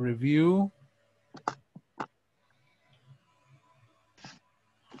review.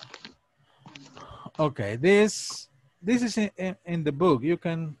 Okay, this is in the book. You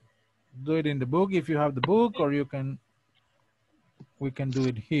can do it in the book if you have the book, or we can do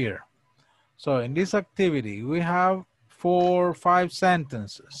it here. So in this activity, we have 4 or 5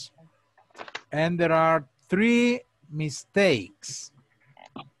 sentences, and there are 3 mistakes.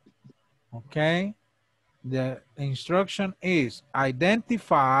 Okay, the instruction is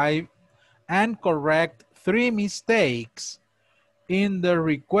identify and correct 3 mistakes in the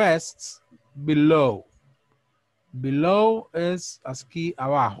requests below. Below es aquí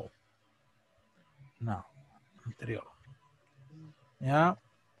abajo. No, anterior. Yeah.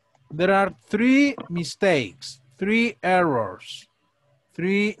 There are 3 mistakes, 3 errors,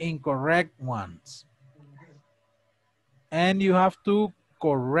 3 incorrect ones. And you have to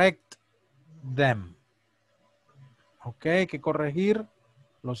correct them. Ok, hay que corregir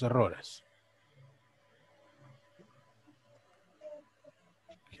los errores.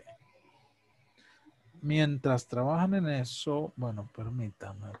 Okay. Mientras trabajan en eso, bueno,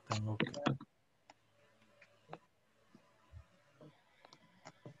 permítanme, tengo que...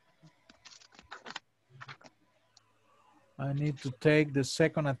 I need to take the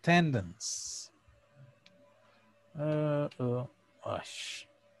second attendance. Gosh.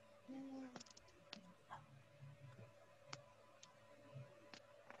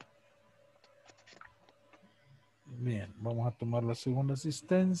 Bien, vamos a tomar la segunda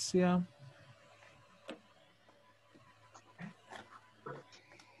asistencia.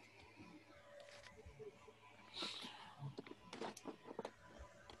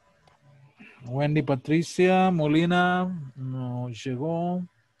 Wendy Patricia Molina no llegó.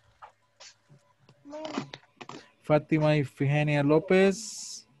 Fátima Ifigenia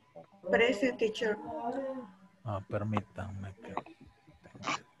López. Present, teacher. Permítanme que tengo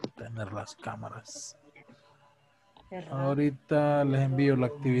que tener las cámaras. Ahorita les envío la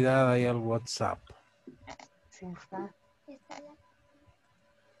actividad ahí al WhatsApp.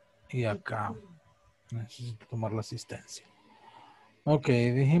 Y acá necesito tomar la asistencia. Ok,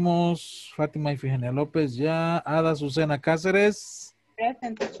 dijimos Fátima Ifigenia López ya. Ada Susana Cáceres.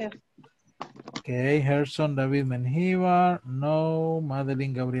 Present, teacher. Ok, Gerson David Mengíbar. No.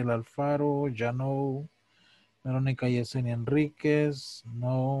 Madeline Gabriela Alfaro. Ya no. Verónica Yesenia Enríquez.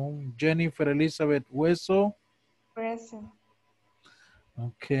 No. Jennifer Elizabeth Hueso. Present.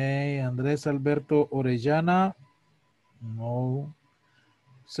 Ok, Andrés Alberto Orellana. No.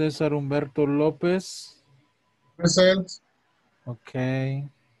 César Humberto López. Present. Ok.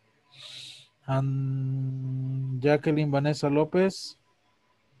 Jacqueline Vanessa López.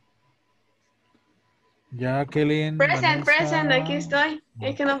 Jacqueline. Present, Vanessa. present, aquí estoy.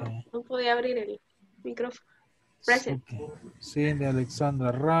 Es que no Ok. podía abrir el micrófono. Present. Okay. Cindy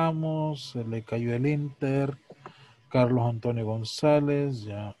Alexandra Ramos, se le cayó el Inter. Carlos Antonio González,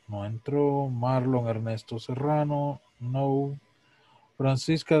 ya no entró. Marlon Ernesto Serrano, no.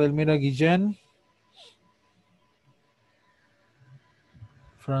 Francisca Delmira Guillén.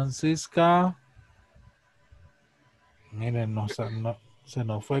 Francisca. Miren, se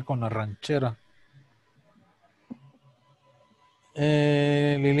nos fue con la ranchera.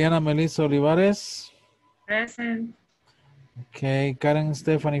 Liliana Melissa Olivares. Present. Ok, Karen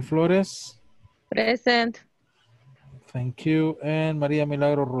Stephanie Flores. Present. Thank you. And María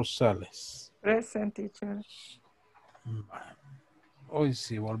Milagro Rosales. Present, teacher. Hoy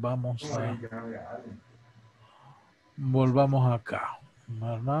sí, volvamos acá,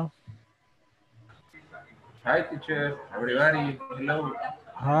 ¿verdad? Hi, teacher. Everybody. Hello.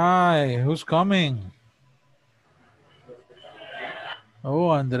 Hi, who's coming?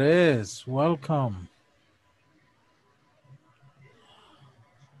 Oh, Andrés, welcome.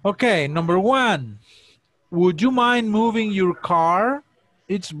 Okay, number 1. Would you mind moving your car?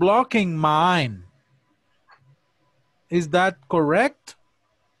 It's blocking mine. Is that correct?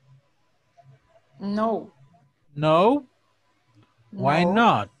 No. No? Why No.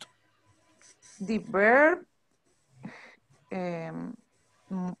 not? The verb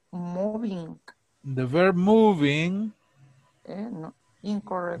moving. The verb moving. No,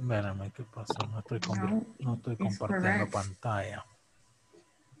 incorrect. Espérame, ¿qué pasó? No estoy It's compartiendo correct. pantalla.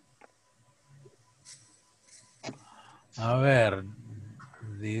 A ver,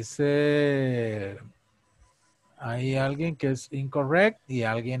 dice, hay alguien que es incorrect y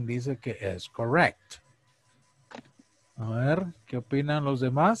alguien dice que es correct. A ver, ¿qué opinan los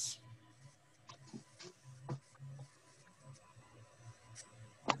demás?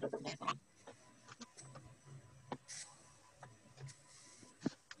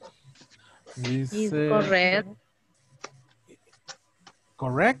 Is Dice, correct.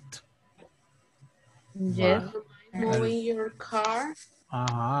 correct. Yes. Moving your car.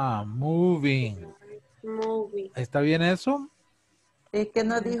 Ajá, moving. Moving. ¿Está bien eso? Es que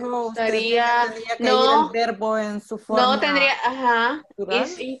no dijo usted que Estaría, tendría que ir no, el verbo en su forma. no tendría, ajá, natural.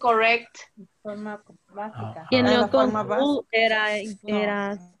 is incorrect. Forma básica. Quien en no la forma con era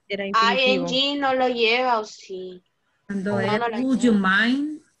infinitivo. ING no lo lleva, ¿o sí? Cuando No, es no la would you lleva.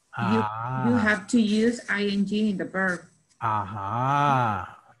 mind, you Ah, have to use ing in the verb.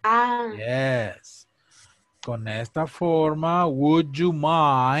 ajá. Ah, Yes. Con esta forma, would you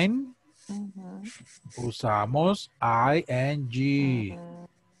mind, usamos ing.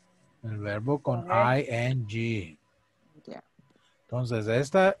 El verbo con ing. Yeah. Entonces,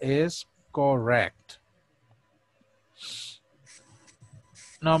 esta es correct.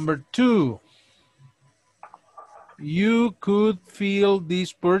 Number 2. You could fill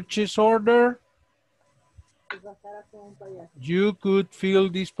this purchase order. You could fill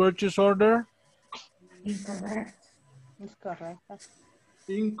this purchase order. Incorrect. Es correcto.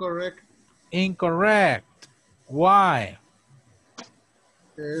 Incorrect. Incorrect. Why?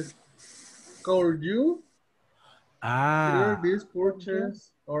 Is could you Ah. fill this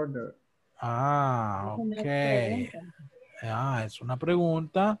purchase order? Ah, ok. Ah, es una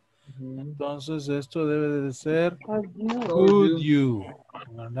pregunta. Entonces esto debe de ser could you.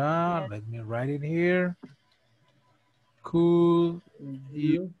 ¿Verdad? Let me write it here. Could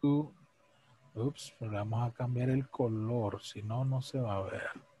you. Ups, pero vamos a cambiar el color, si no, no se va a ver.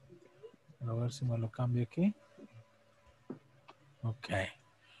 A ver si me lo cambio aquí. Ok.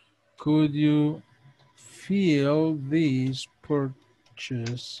 Could you fill this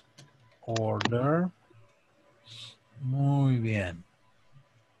purchase order? Muy bien.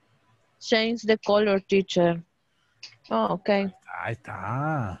 Change the color, teacher. Oh, okay. Ahí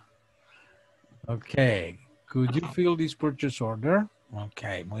está. Ok. Could you fill this purchase order? Ok,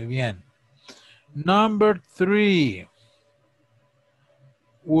 muy bien. Number 3.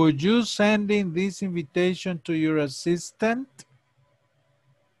 Would you sending this invitation to your assistant?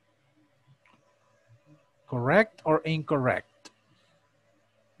 Correct or incorrect?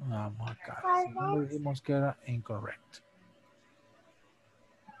 Vamos acá. Si no le dijimos que era incorrect.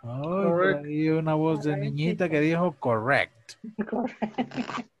 Oh, por ahí una voz de niñita que dijo correct.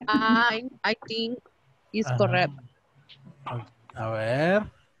 I think it's correct. A ver.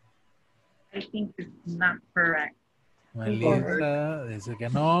 I think it's not correct. Melissa dice que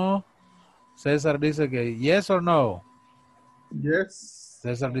no. César dice que yes or no. Yes.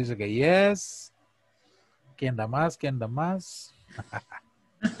 César dice que yes. ¿Quién da más? ¿Quién da más?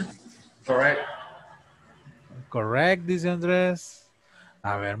 Correct. Correct, dice Andrés.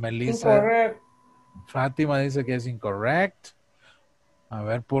 A ver, Melissa. Incorrect. Fátima dice que es incorrect. A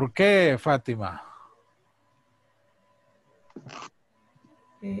ver, ¿por qué, Fátima?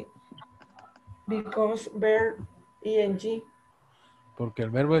 Because verb ing. Porque el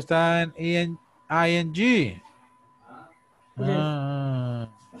verbo está en ing. Yes. Ah, No.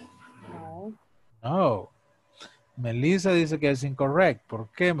 no. Melissa dice que es incorrect. ¿Por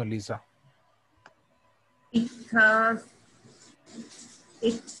qué, Melissa? Because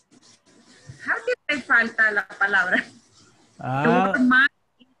it's, how did I falta la palabra? The word mind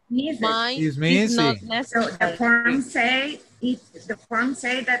is Is missing. not So the form say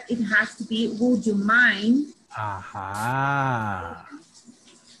that it has to be would you mind? Ajá.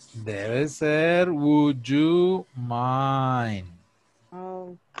 Debe ser would you mind.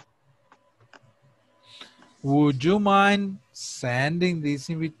 Oh. Would you mind sending this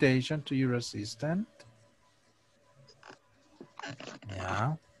invitation to your assistant?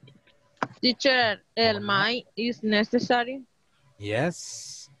 Yeah. Teacher, el my is necessary.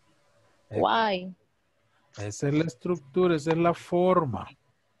 Yes. Why? Esa es la estructura, esa es la forma.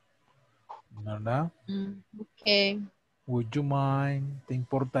 ¿Verdad? Okay. Would you mind? ¿Te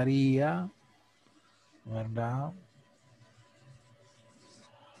importaría? ¿Verdad?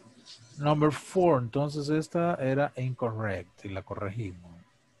 Number 4. Entonces esta era incorrect y la corregimos.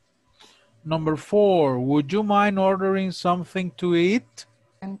 Number 4. Would you mind ordering something to eat?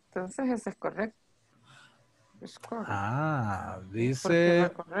 Entonces ese es correcto. Es correcto. Ah, Porque dice va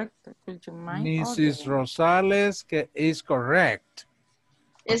correcto. Could you mind Mrs. ordering? Rosales que is correct.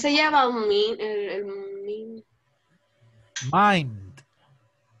 Ese lleva un Mind.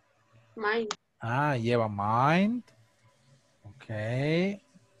 mind. Ah, lleva mind. Okay.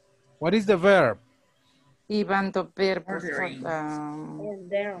 What is the verb? Y van dos verbos.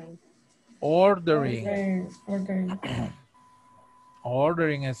 Ordering. Ordering. Ordering.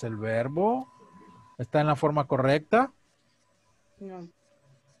 Ordering es el verbo. ¿Está en la forma correcta? No.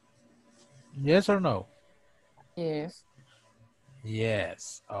 Yes or no? Yes.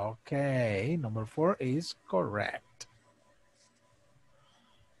 Yes. Okay. Number 4 is correct.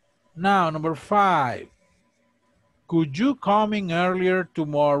 Now, number 5. Could you come in earlier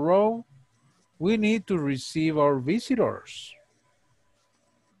tomorrow? We need to receive our visitors.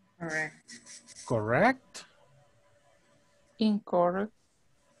 Correct. Correct? Incorrect.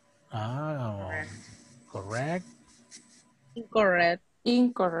 Ah, correct. Incorrect.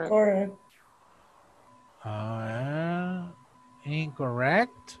 Incorrect. Correct.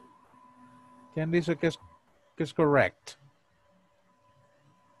 Incorrect. ¿Quién dice que es correct?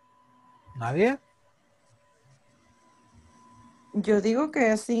 ¿Nadie? Yo digo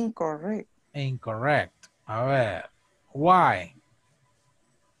que es incorrect. Incorrect. A ver. Why?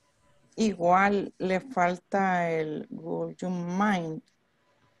 Igual le falta el would you mind.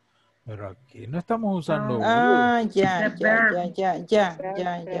 Pero aquí no estamos usando would. Ah, ya.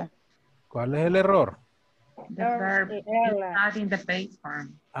 ¿Cuál es el error? The verb is not in the base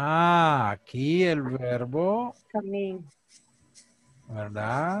form. Ah, aquí el verbo, También.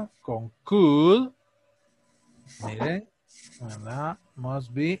 ¿verdad? Con could, mire, ¿verdad?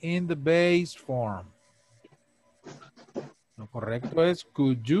 Must be in the base form. Lo correcto es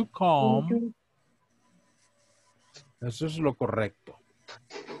could you come. Eso es lo correcto.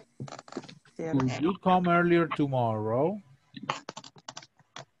 Could you come earlier tomorrow?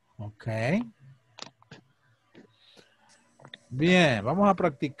 Ok. Bien, vamos a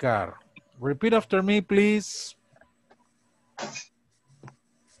practicar. Repeat after me, please.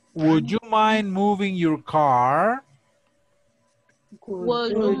 Would you mind moving your car?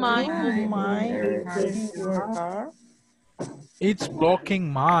 Would you mind moving your car? It's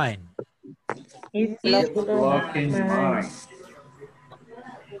blocking mine. It's Blocking mine.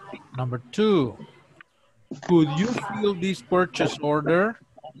 Number 2. Could you fill this purchase order?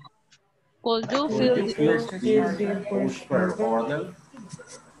 Could you fill Push order.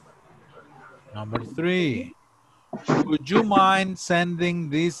 Number 3. Would you mind sending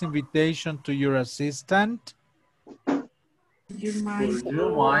this invitation to your assistant? Would you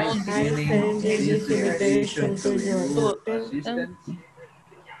mind sending this invitation to your assistant?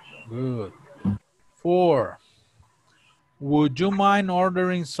 Good. 4. Would you mind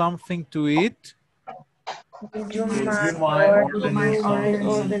ordering something to eat? Would you mind mind ordering ordering something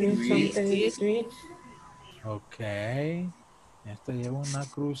something to eat? Ok. Esta lleva una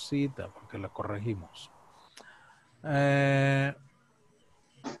crucita porque la corregimos.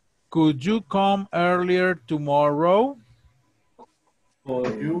 Could you come earlier tomorrow?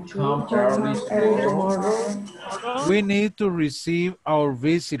 Could you come early tomorrow? We need to receive our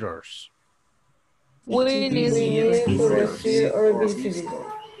visitors. We need to receive our visitors.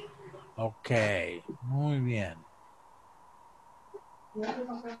 Ok. Muy bien.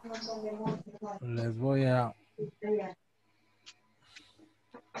 Les voy a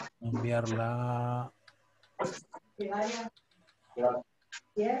enviar la...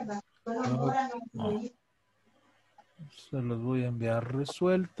 No. Se los voy a enviar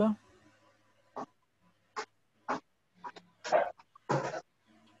resuelta.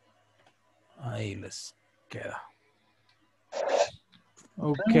 Ahí les queda.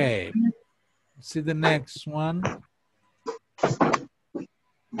 Okay. See the next one.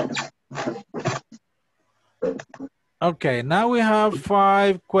 Okay, now we have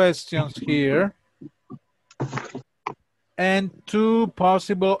 5 questions here and 2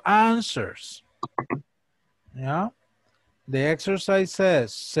 possible answers. Yeah. The exercise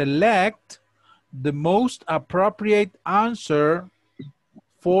says select the most appropriate answer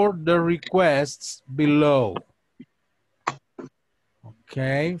for the requests below.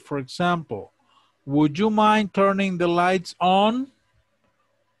 Okay, for example, would you mind turning the lights on?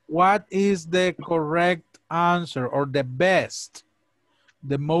 What is the correct answer or the best,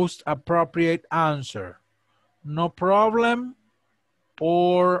 the most appropriate answer? No problem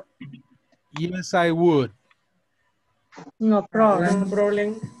or yes, I would? No problem. No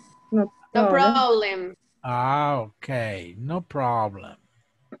problem. No No problem. Ah, okay. No problem.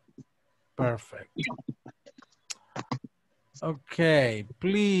 Perfect. Okay,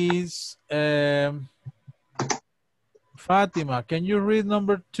 please, Fatima, can you read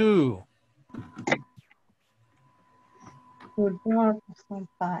number 2? Could you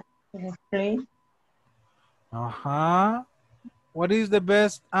please? What is the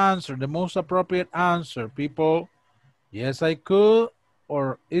best answer, the most appropriate answer, people? Yes, I could,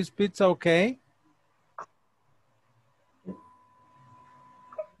 or is pizza okay?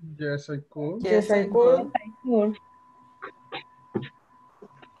 Yes, I could. Yes, I could.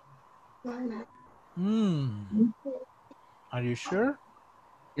 Are you sure?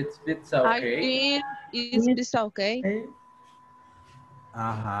 It's pizza I okay? think it's pizza okay.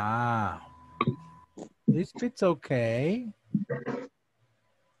 Is pizza okay?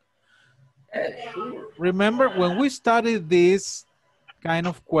 Sure. Remember when we studied these kind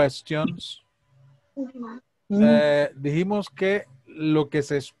of questions, dijimos que lo que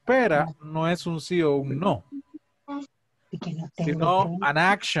se espera no es un sí o un no, sino an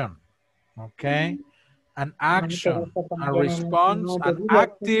action, okay? An action, a response, an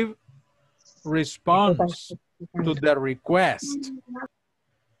active response to the request.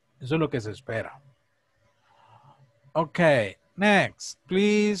 Eso es lo que se espera. Okay, next,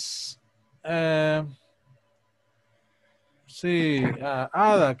 please. Ada,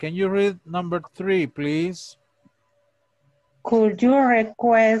 can you read number 3, please? Could you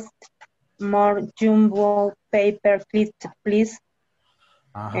request more jumbo paper clips, please?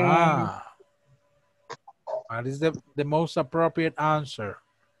 What is the most appropriate answer?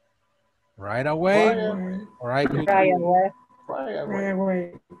 Right away? Or I could Right away.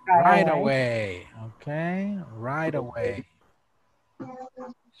 Right away. Okay, right away.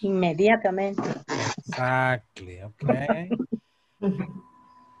 Inmediatamente. Exactly, okay.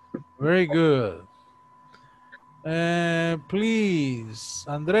 Very good. Please,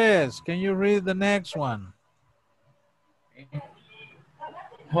 Andres, can you read the next one?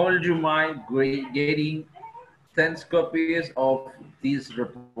 Would you mind getting 10 copies of these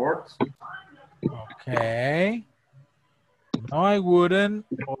reports? Okay. No, I wouldn't.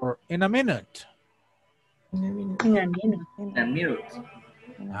 Or in a minute. In a minute. In a minute.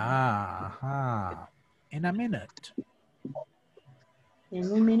 In a minute.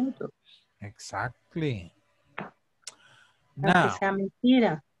 En un minuto. Exactly. Aunque Now. sea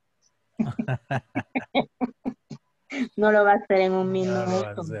mentira. No lo va a hacer en un minuto. No lo va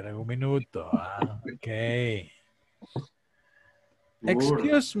a hacer en un minuto. Okay.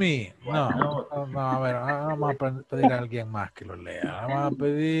 Excuse me. No, a ver, vamos a pedir a alguien más que lo lea. Vamos a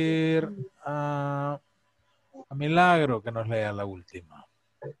pedir a Milagro que nos lea la última.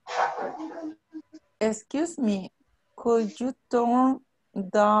 Excuse me, could you turn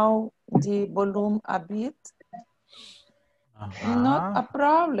down the volume a bit? Not a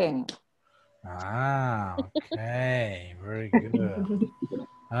problem. Okay, very good.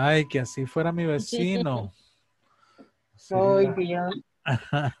 Ay, que así fuera mi vecino. Ay, Dios.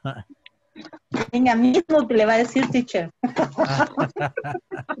 Venga, mismo que le va a decir, teacher.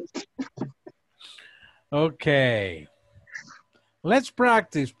 Okay. Let's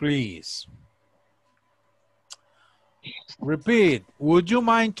practice, please. Repeat. Would you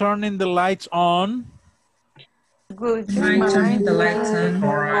mind turning the lights on? Would you mind turning the lights on?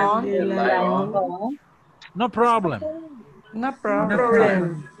 No problem. No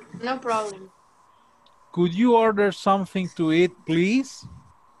problem. No problem. Could you order something to eat, please?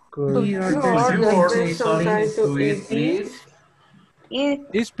 Could you order something to eat, please?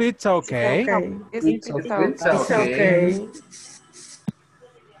 Is pizza okay? Is Pizza okay?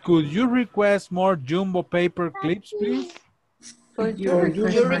 Could you request more jumbo paper clips, please? Could you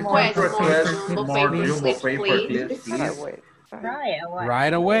request more jumbo paper clips, please?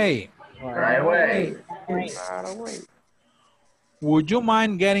 Right away. Would you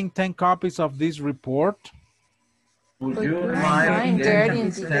mind getting 10 copies of this report? Would you mind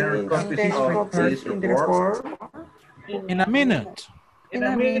getting 10 copies of this report? In a minute. In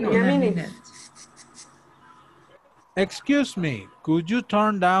a minute. Excuse me, could you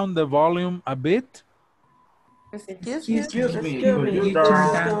turn down the volume a bit? Excuse me, could you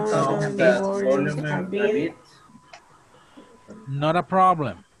turn down the volume a bit? Not a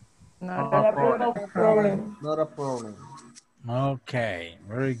problem. Not a problem. Not a problem. Okay,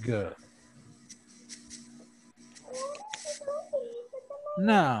 very good.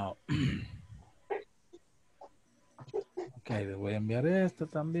 Now, ok, le voy a enviar esto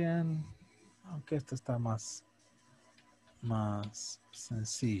también, aunque esto está más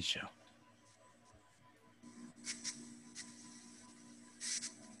sencillo.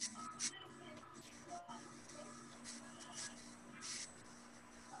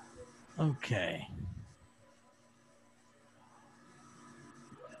 Okay.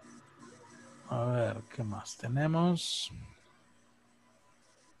 A ver, ¿qué más tenemos?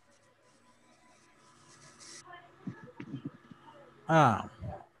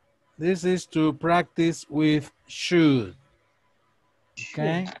 This is to practice with should.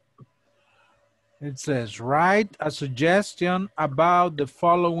 Okay. It says, write a suggestion about the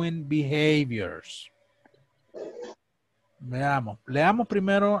following behaviors. Veamos. Leamos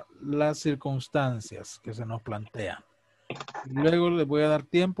primero las circunstancias que se nos plantean. Luego les voy a dar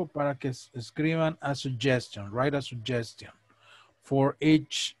tiempo para que escriban a suggestion. Write a suggestion for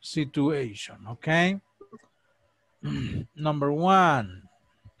each situation. Okay. Number 1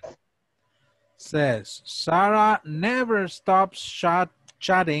 says, Sarah never stops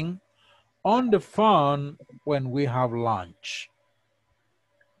chatting on the phone when we have lunch.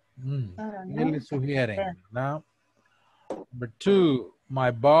 ¿Qué le sugieren? ¿No? Number 2,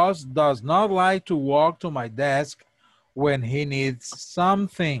 my boss does not like to walk to my desk when he needs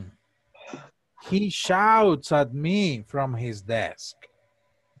something. He shouts at me from his desk.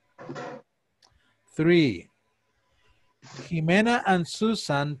 3, Jimena and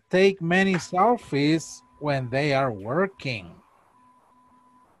Susan take many selfies when they are working.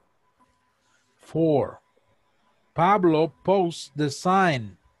 4, Pablo posts the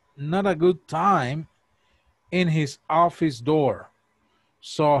sign, not a good time, in his office door,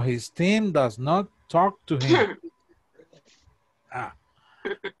 so his team does not talk to him.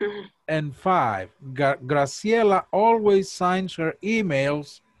 And 5, Graciela always signs her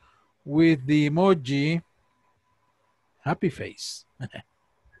emails with the emoji happy face.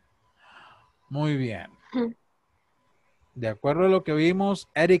 Muy bien. De acuerdo a lo que vimos,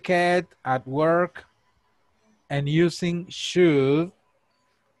 etiquette at work and using should,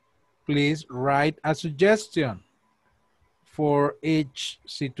 please write a suggestion for each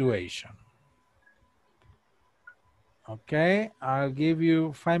situation. Okay, I'll give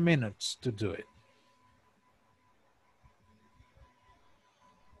you 5 minutes to do it.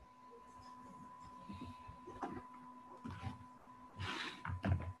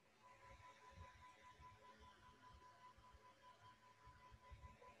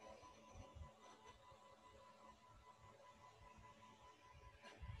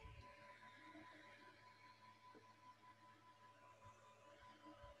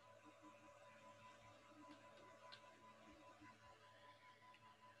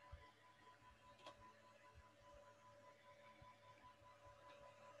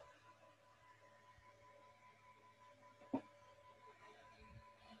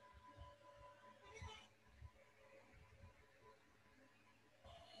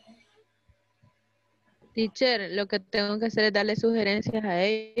 Teacher, lo que tengo que hacer es darle sugerencias a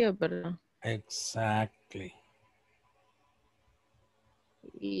ellos, ¿verdad? Exactly.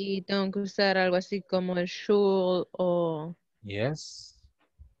 Y tengo que usar algo así como el should o... Yes.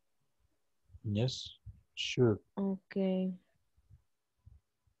 Yes, should. Ok.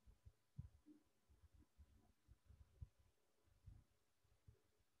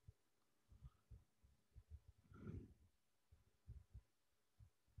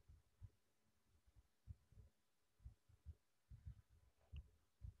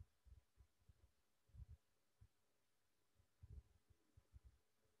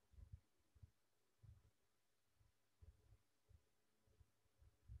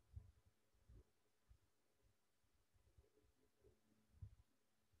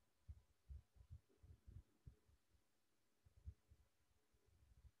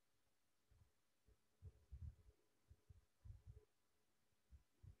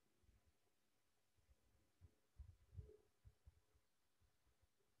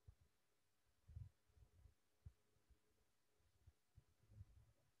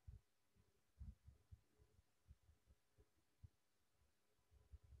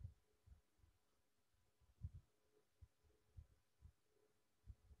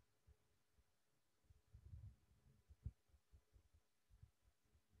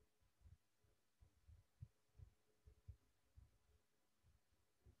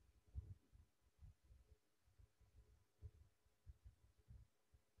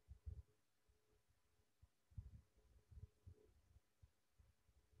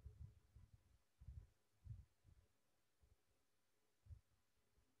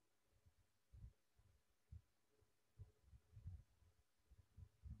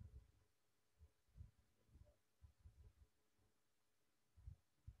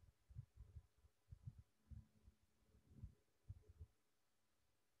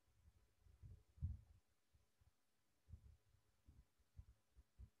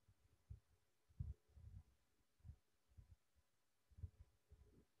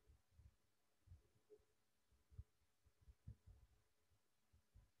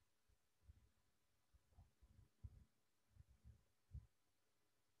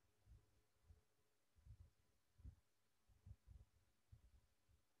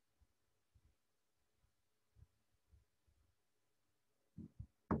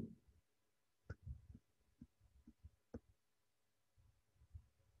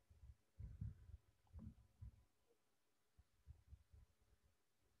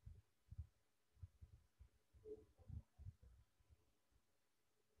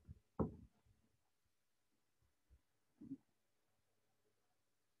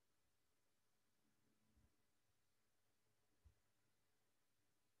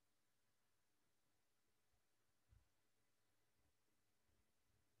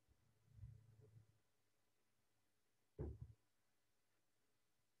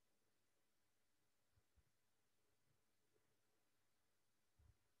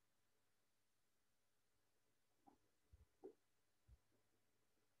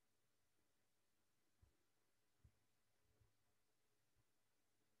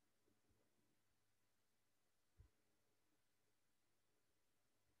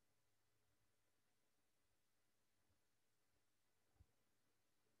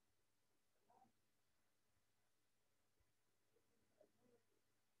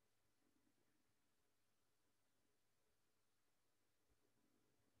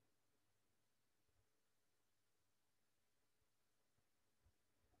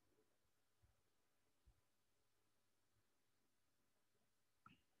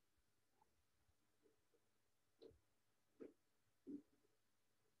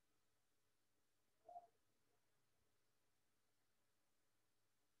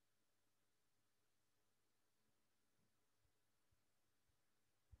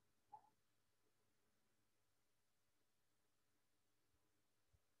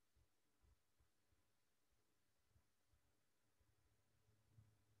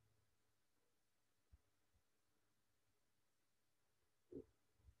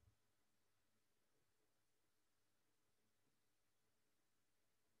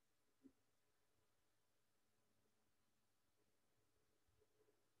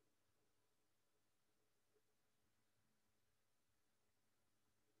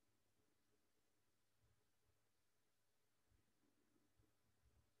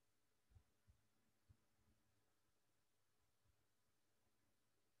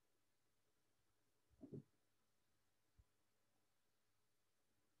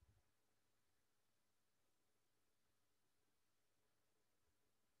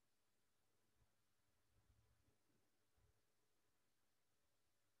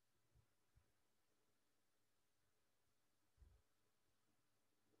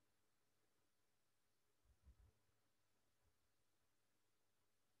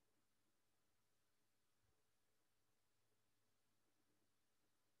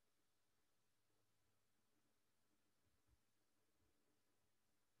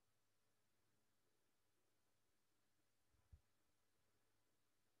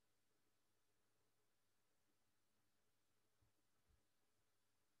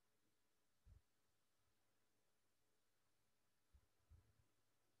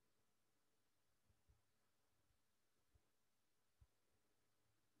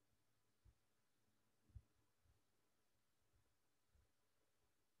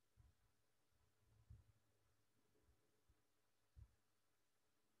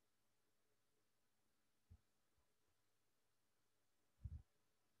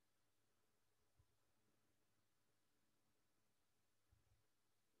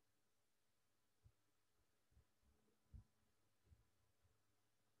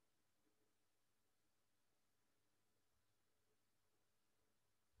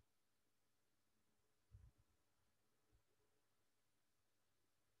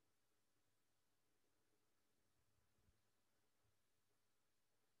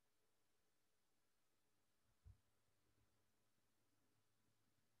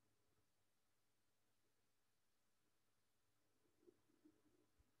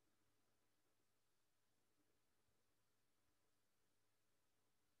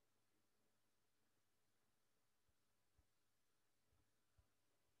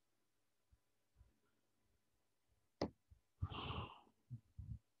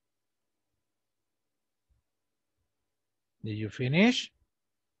 Did you finish?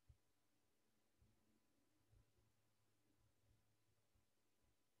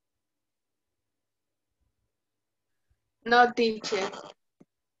 No, teacher.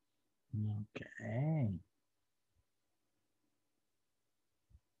 Okay.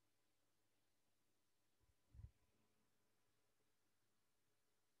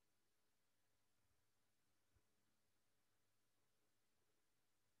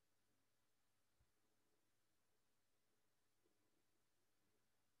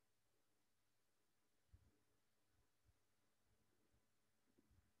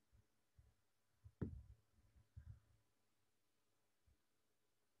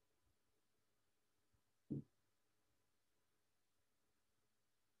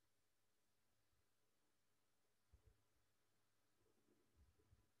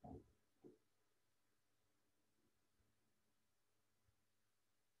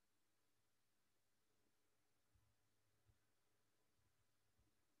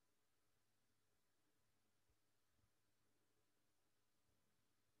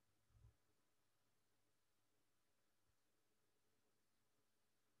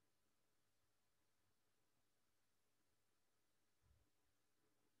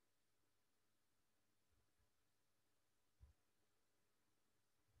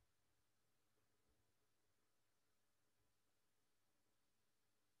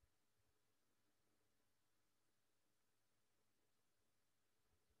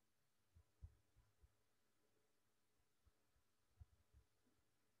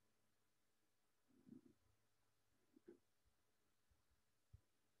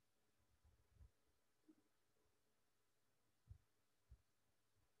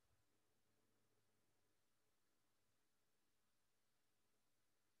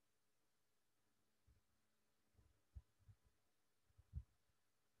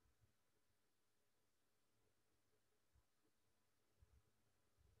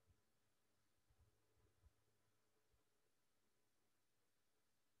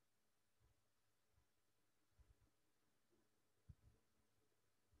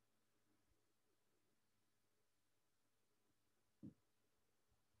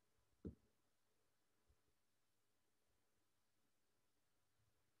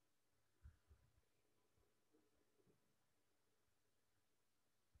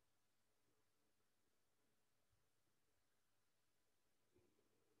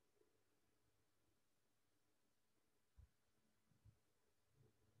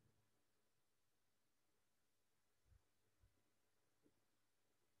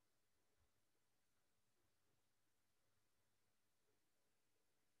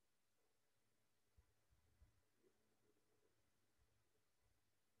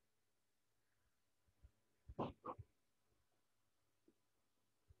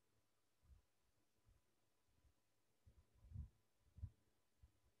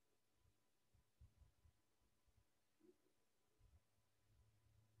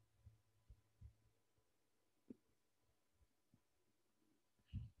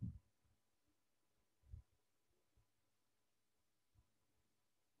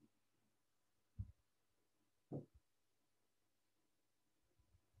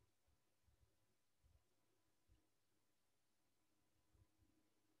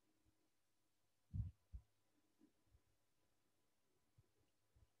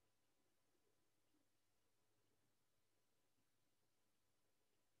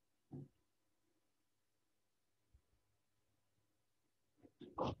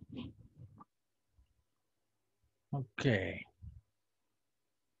 Okay.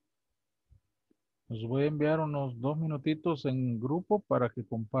 Os voy a enviar unos 2 minutitos en grupo para que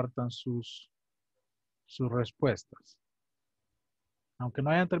compartan sus respuestas. Aunque no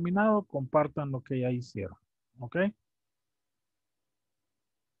hayan terminado, compartan lo que ya hicieron. ¿Ok?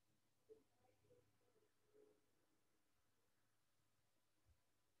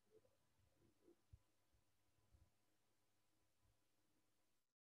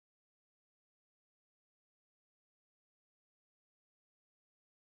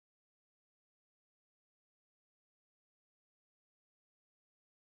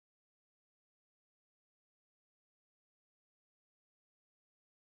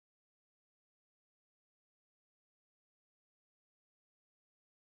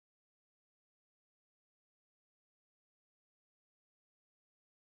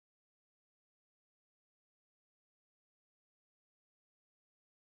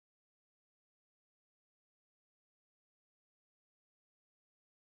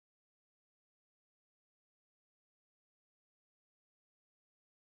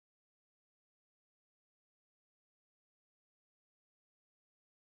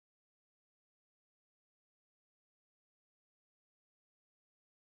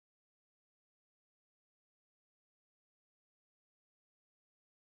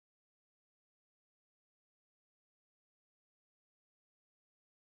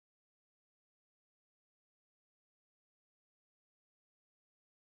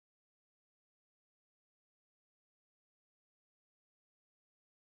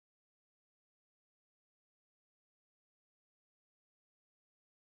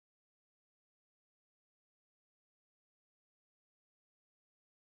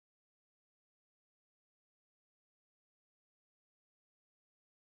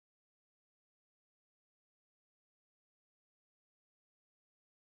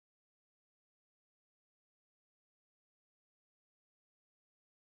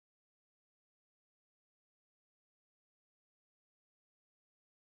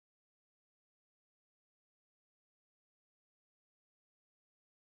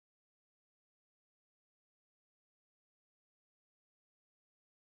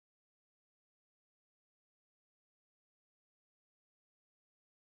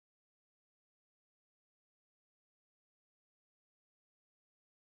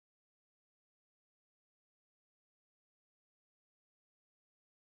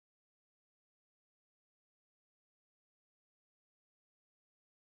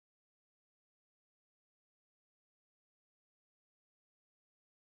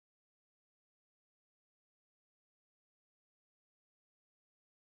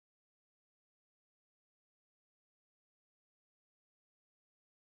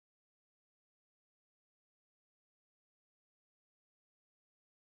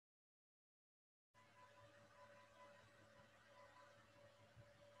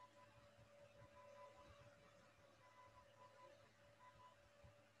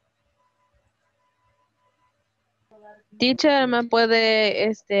 Teacher, ¿me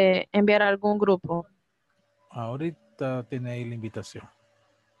puede enviar algún grupo? Ahorita tiene ahí la invitación.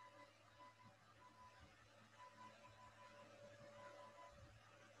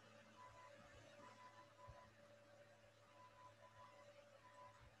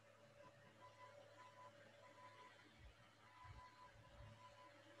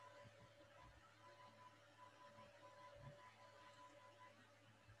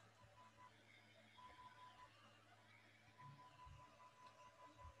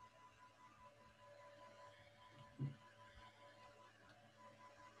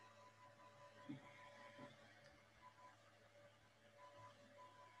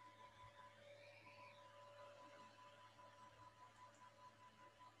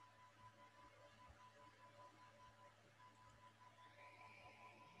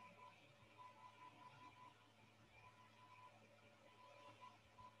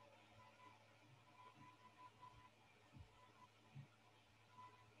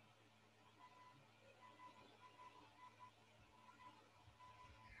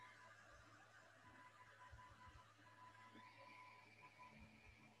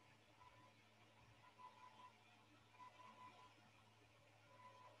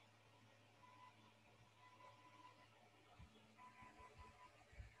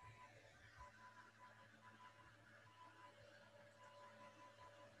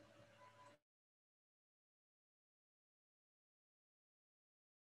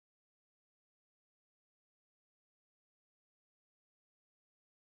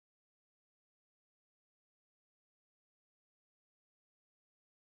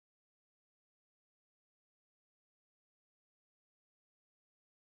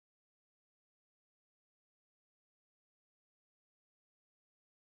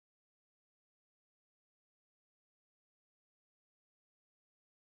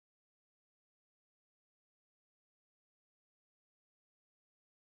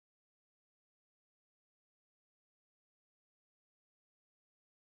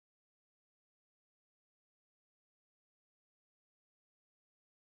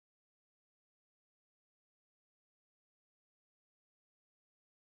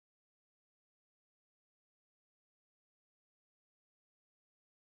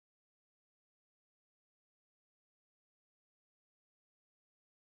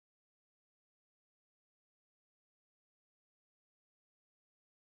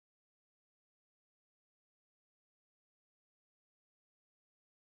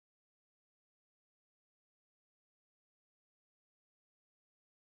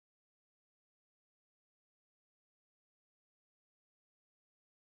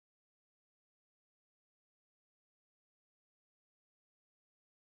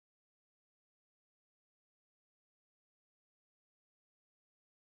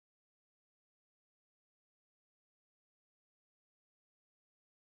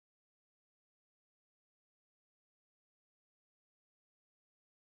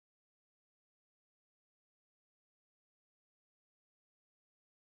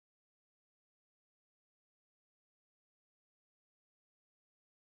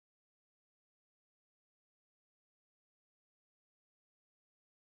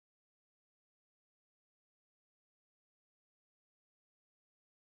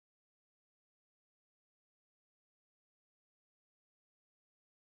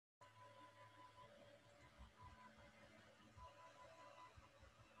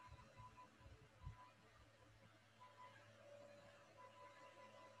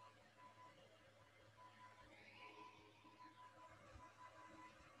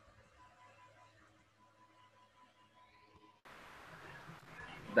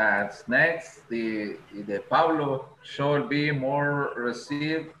 That's next. The Pablo should be more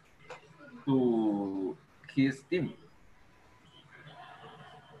received to his team.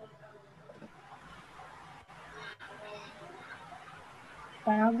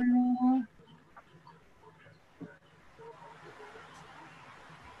 Pablo.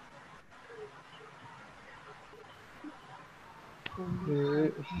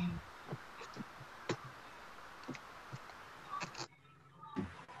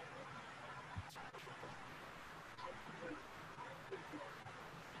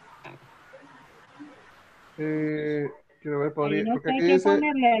 Quiero ver, Ahí no porque sé aquí qué dice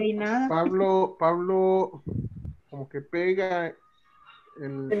ponerle ahí nada. Pablo, como que pega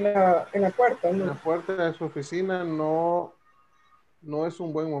En la puerta, en ¿no? la puerta de su oficina, no es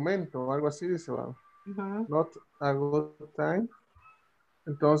un buen momento, algo así dice, va. Not a good time.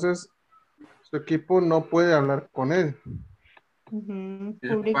 Entonces, su equipo no puede hablar con él.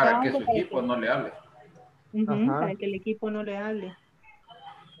 Es Publica para que algo su equipo no le hable. para que el equipo no le hable.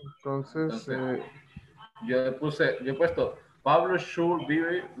 Entonces Yo he puesto, Pablo should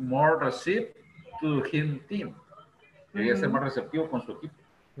be more receptive to his team. Debería ser más receptivo con su equipo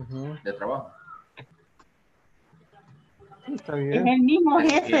de trabajo. Está Es bien. el mismo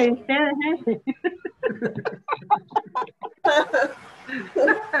jefe de ustedes, jefe.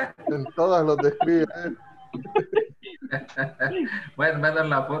 En todas los describe. Bueno, mandan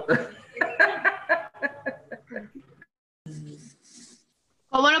la foto.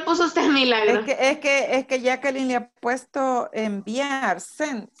 ¿Cómo lo puso usted, Milagro? Es que Jacqueline le ha puesto enviar,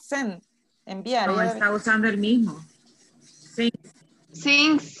 send, enviar. No, Ella está usando el mismo. Sí.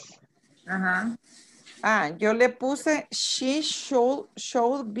 Since. Ajá. Ah, yo le puse she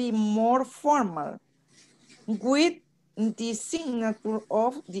should be more formal with the signature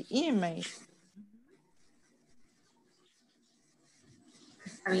of the email.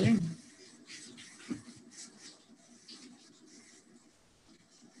 Está bien.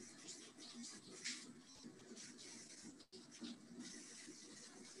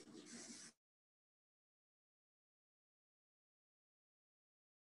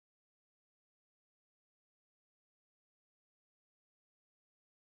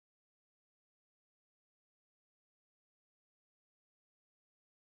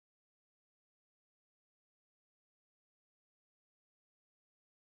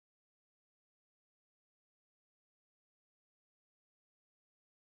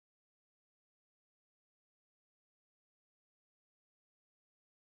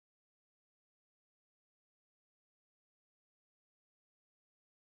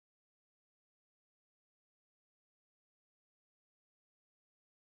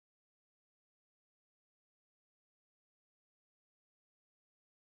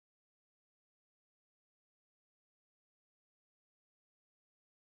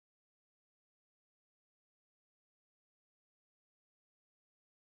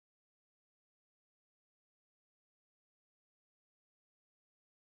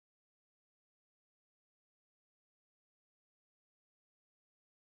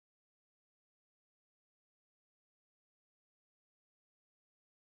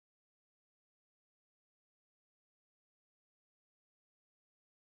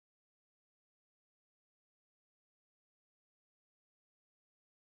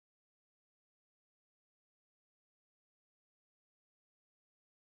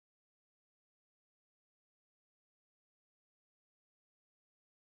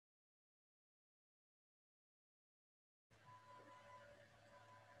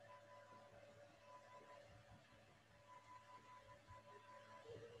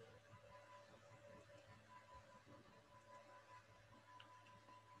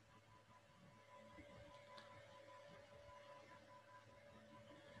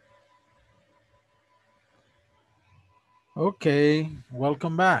 Okay,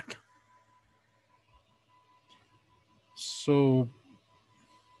 welcome back. So,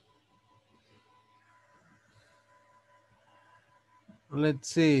 let's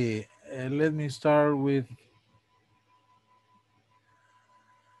see. Let me start with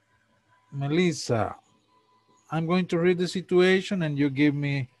Melissa. I'm going to read the situation and you give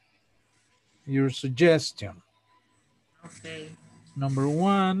me your suggestion. Okay. Number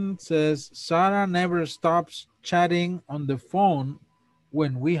 1 says, Sarah never stops chatting on the phone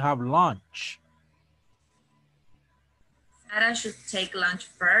when we have lunch. Sarah should take lunch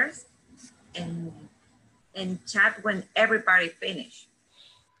first and chat when everybody finish.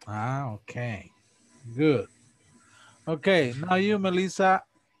 Ah, okay. Good. Okay, now you, Melissa,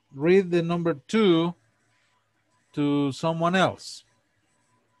 read the number 2 to someone else.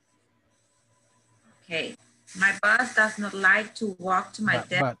 Okay. My boss does not like to walk to my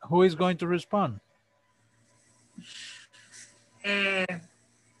desk. But who is going to respond?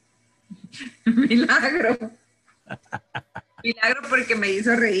 Milagro. Milagro porque me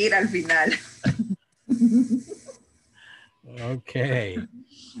hizo reír al final. Okay.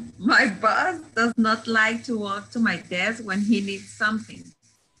 My boss does not like to walk to my desk when he needs something.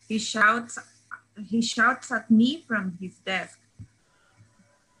 He shouts at me from his desk.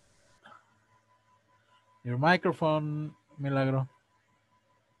 Your microphone, Milagro.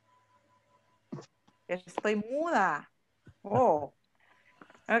 Estoy muda. Oh.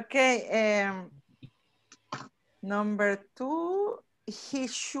 Okay. Number 2, he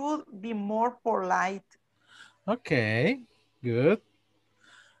should be more polite. Okay, good.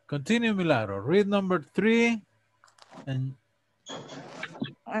 Continue, Milagro. Read number 3. And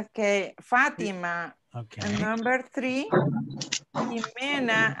okay, Fatima. Okay. And number 3,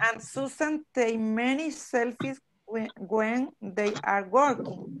 Jimena and Susan take many selfies when they are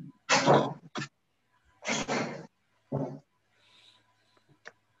working.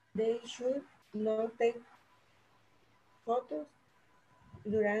 They should no take fotos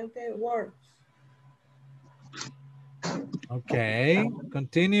durante works. Okay,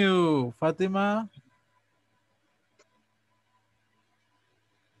 continue, Fatima.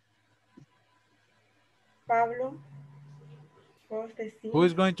 Pablo post the scene. Who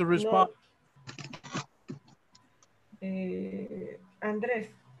is going to respond? Andrés.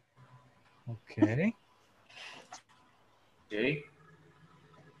 Okay. Okay.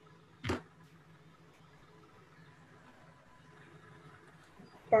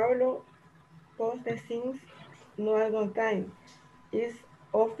 Pablo post the scenes no algo time. Is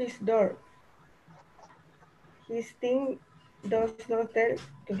office door. His team does not tell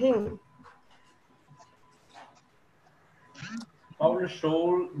to him. Pablo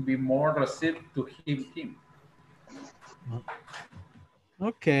should be more receptive to him.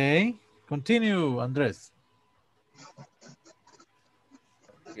 Okay, continue, Andrés.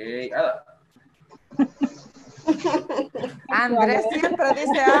 Okay, Ada. Andrés siempre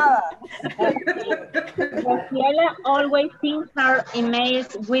dice Ada. Graciela always sees her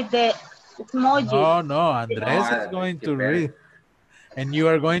emails with the emojis. No, Andrés is going to read. And you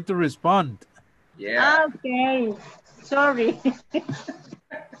are going to respond. Yeah. Okay, sorry.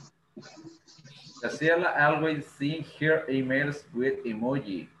 Graciela always sees her emails with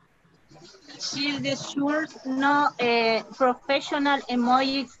emoji. She ensures no professional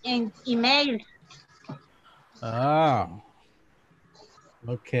emojis in emails. Ah,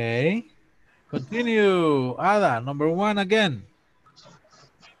 okay. Continue, Ada, number 1 again.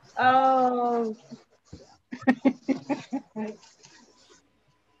 Oh.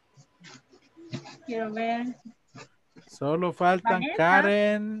 Quiero ver. Solo faltan Vanessa.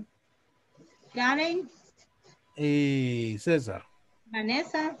 Karen Karen. y César.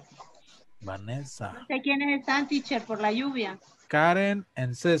 Vanessa. Vanessa. No sé quién es el tan teacher por la lluvia. Karen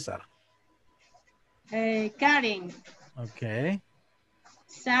and César. Karen. Okay.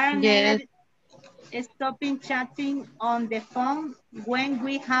 Sarah Yes. never stopping chatting on the phone when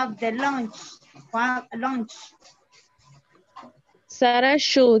we have the lunch. Sarah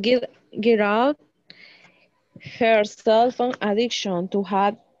should get out her cell phone addiction to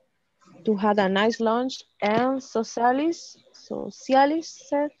have a nice lunch and socialize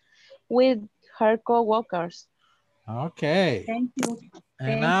with her co-workers. Okay. Thank you.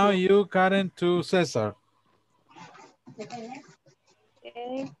 And now you, Karen, to César. Okay.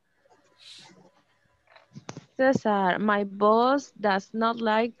 Cesar, my boss does not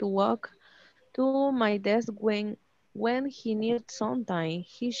like to walk to my desk when he needs something.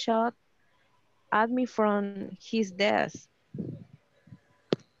 He shot at me from his desk.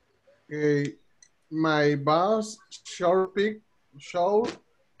 Okay. My boss should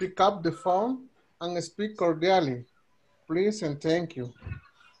pick up the phone and speak cordially. Please and thank you.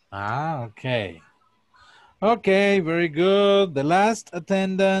 Ah, okay. Okay, very good. The last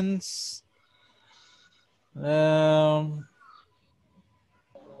attendance.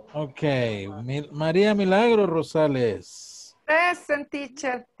 Okay, María Milagro Rosales. Present,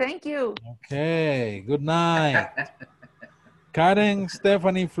 teacher. Thank you. Okay, good night. Karen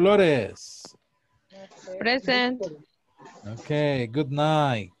Stephanie Flores. Present. Okay, good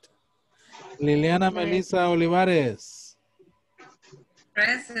night. Liliana Melissa Olivares.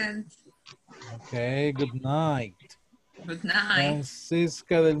 Present. Okay, good night. Good night.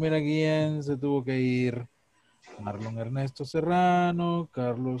 Francisca Delmira Guillén se tuvo que ir. Marlon Ernesto Serrano,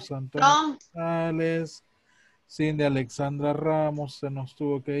 Carlos Antonio González, Cindy Alexandra Ramos se nos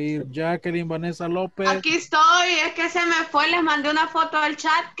tuvo que ir. Jacqueline Vanessa López. Aquí estoy, es que se me fue, les mandé una foto al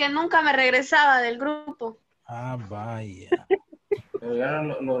chat que nunca me regresaba del grupo. Ah, vaya. Pero ya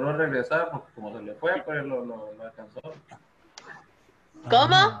logró regresar porque como se le fue, pero lo alcanzó.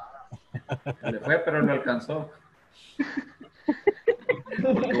 ¿Cómo? Se le fue, pero lo alcanzó.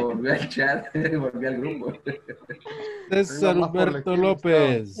 Porque volvió al chat, volvió al grupo. César Humberto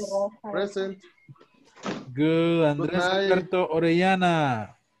López. Present. Good. Andrés Alberto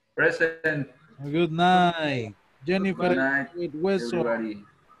Orellana. Present. Good night. Jennifer Good night, Hueso. everybody.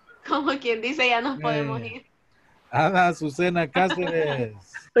 Como quien dice, ya nos podemos ir. Ada Azucena Cáceres.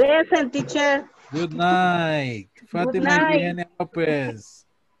 Present, teacher. Good night. Fátima Eugenia López.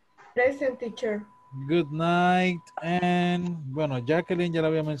 Present, teacher. Good night. And, bueno, Jacqueline ya la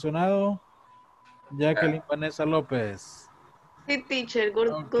había mencionado. Jacqueline Vanessa López. Sí, teacher.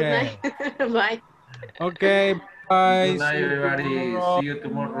 Good night. Bye. Okay, bye. Good night, everybody. See you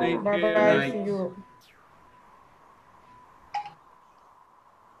tomorrow. Bye-bye. See you.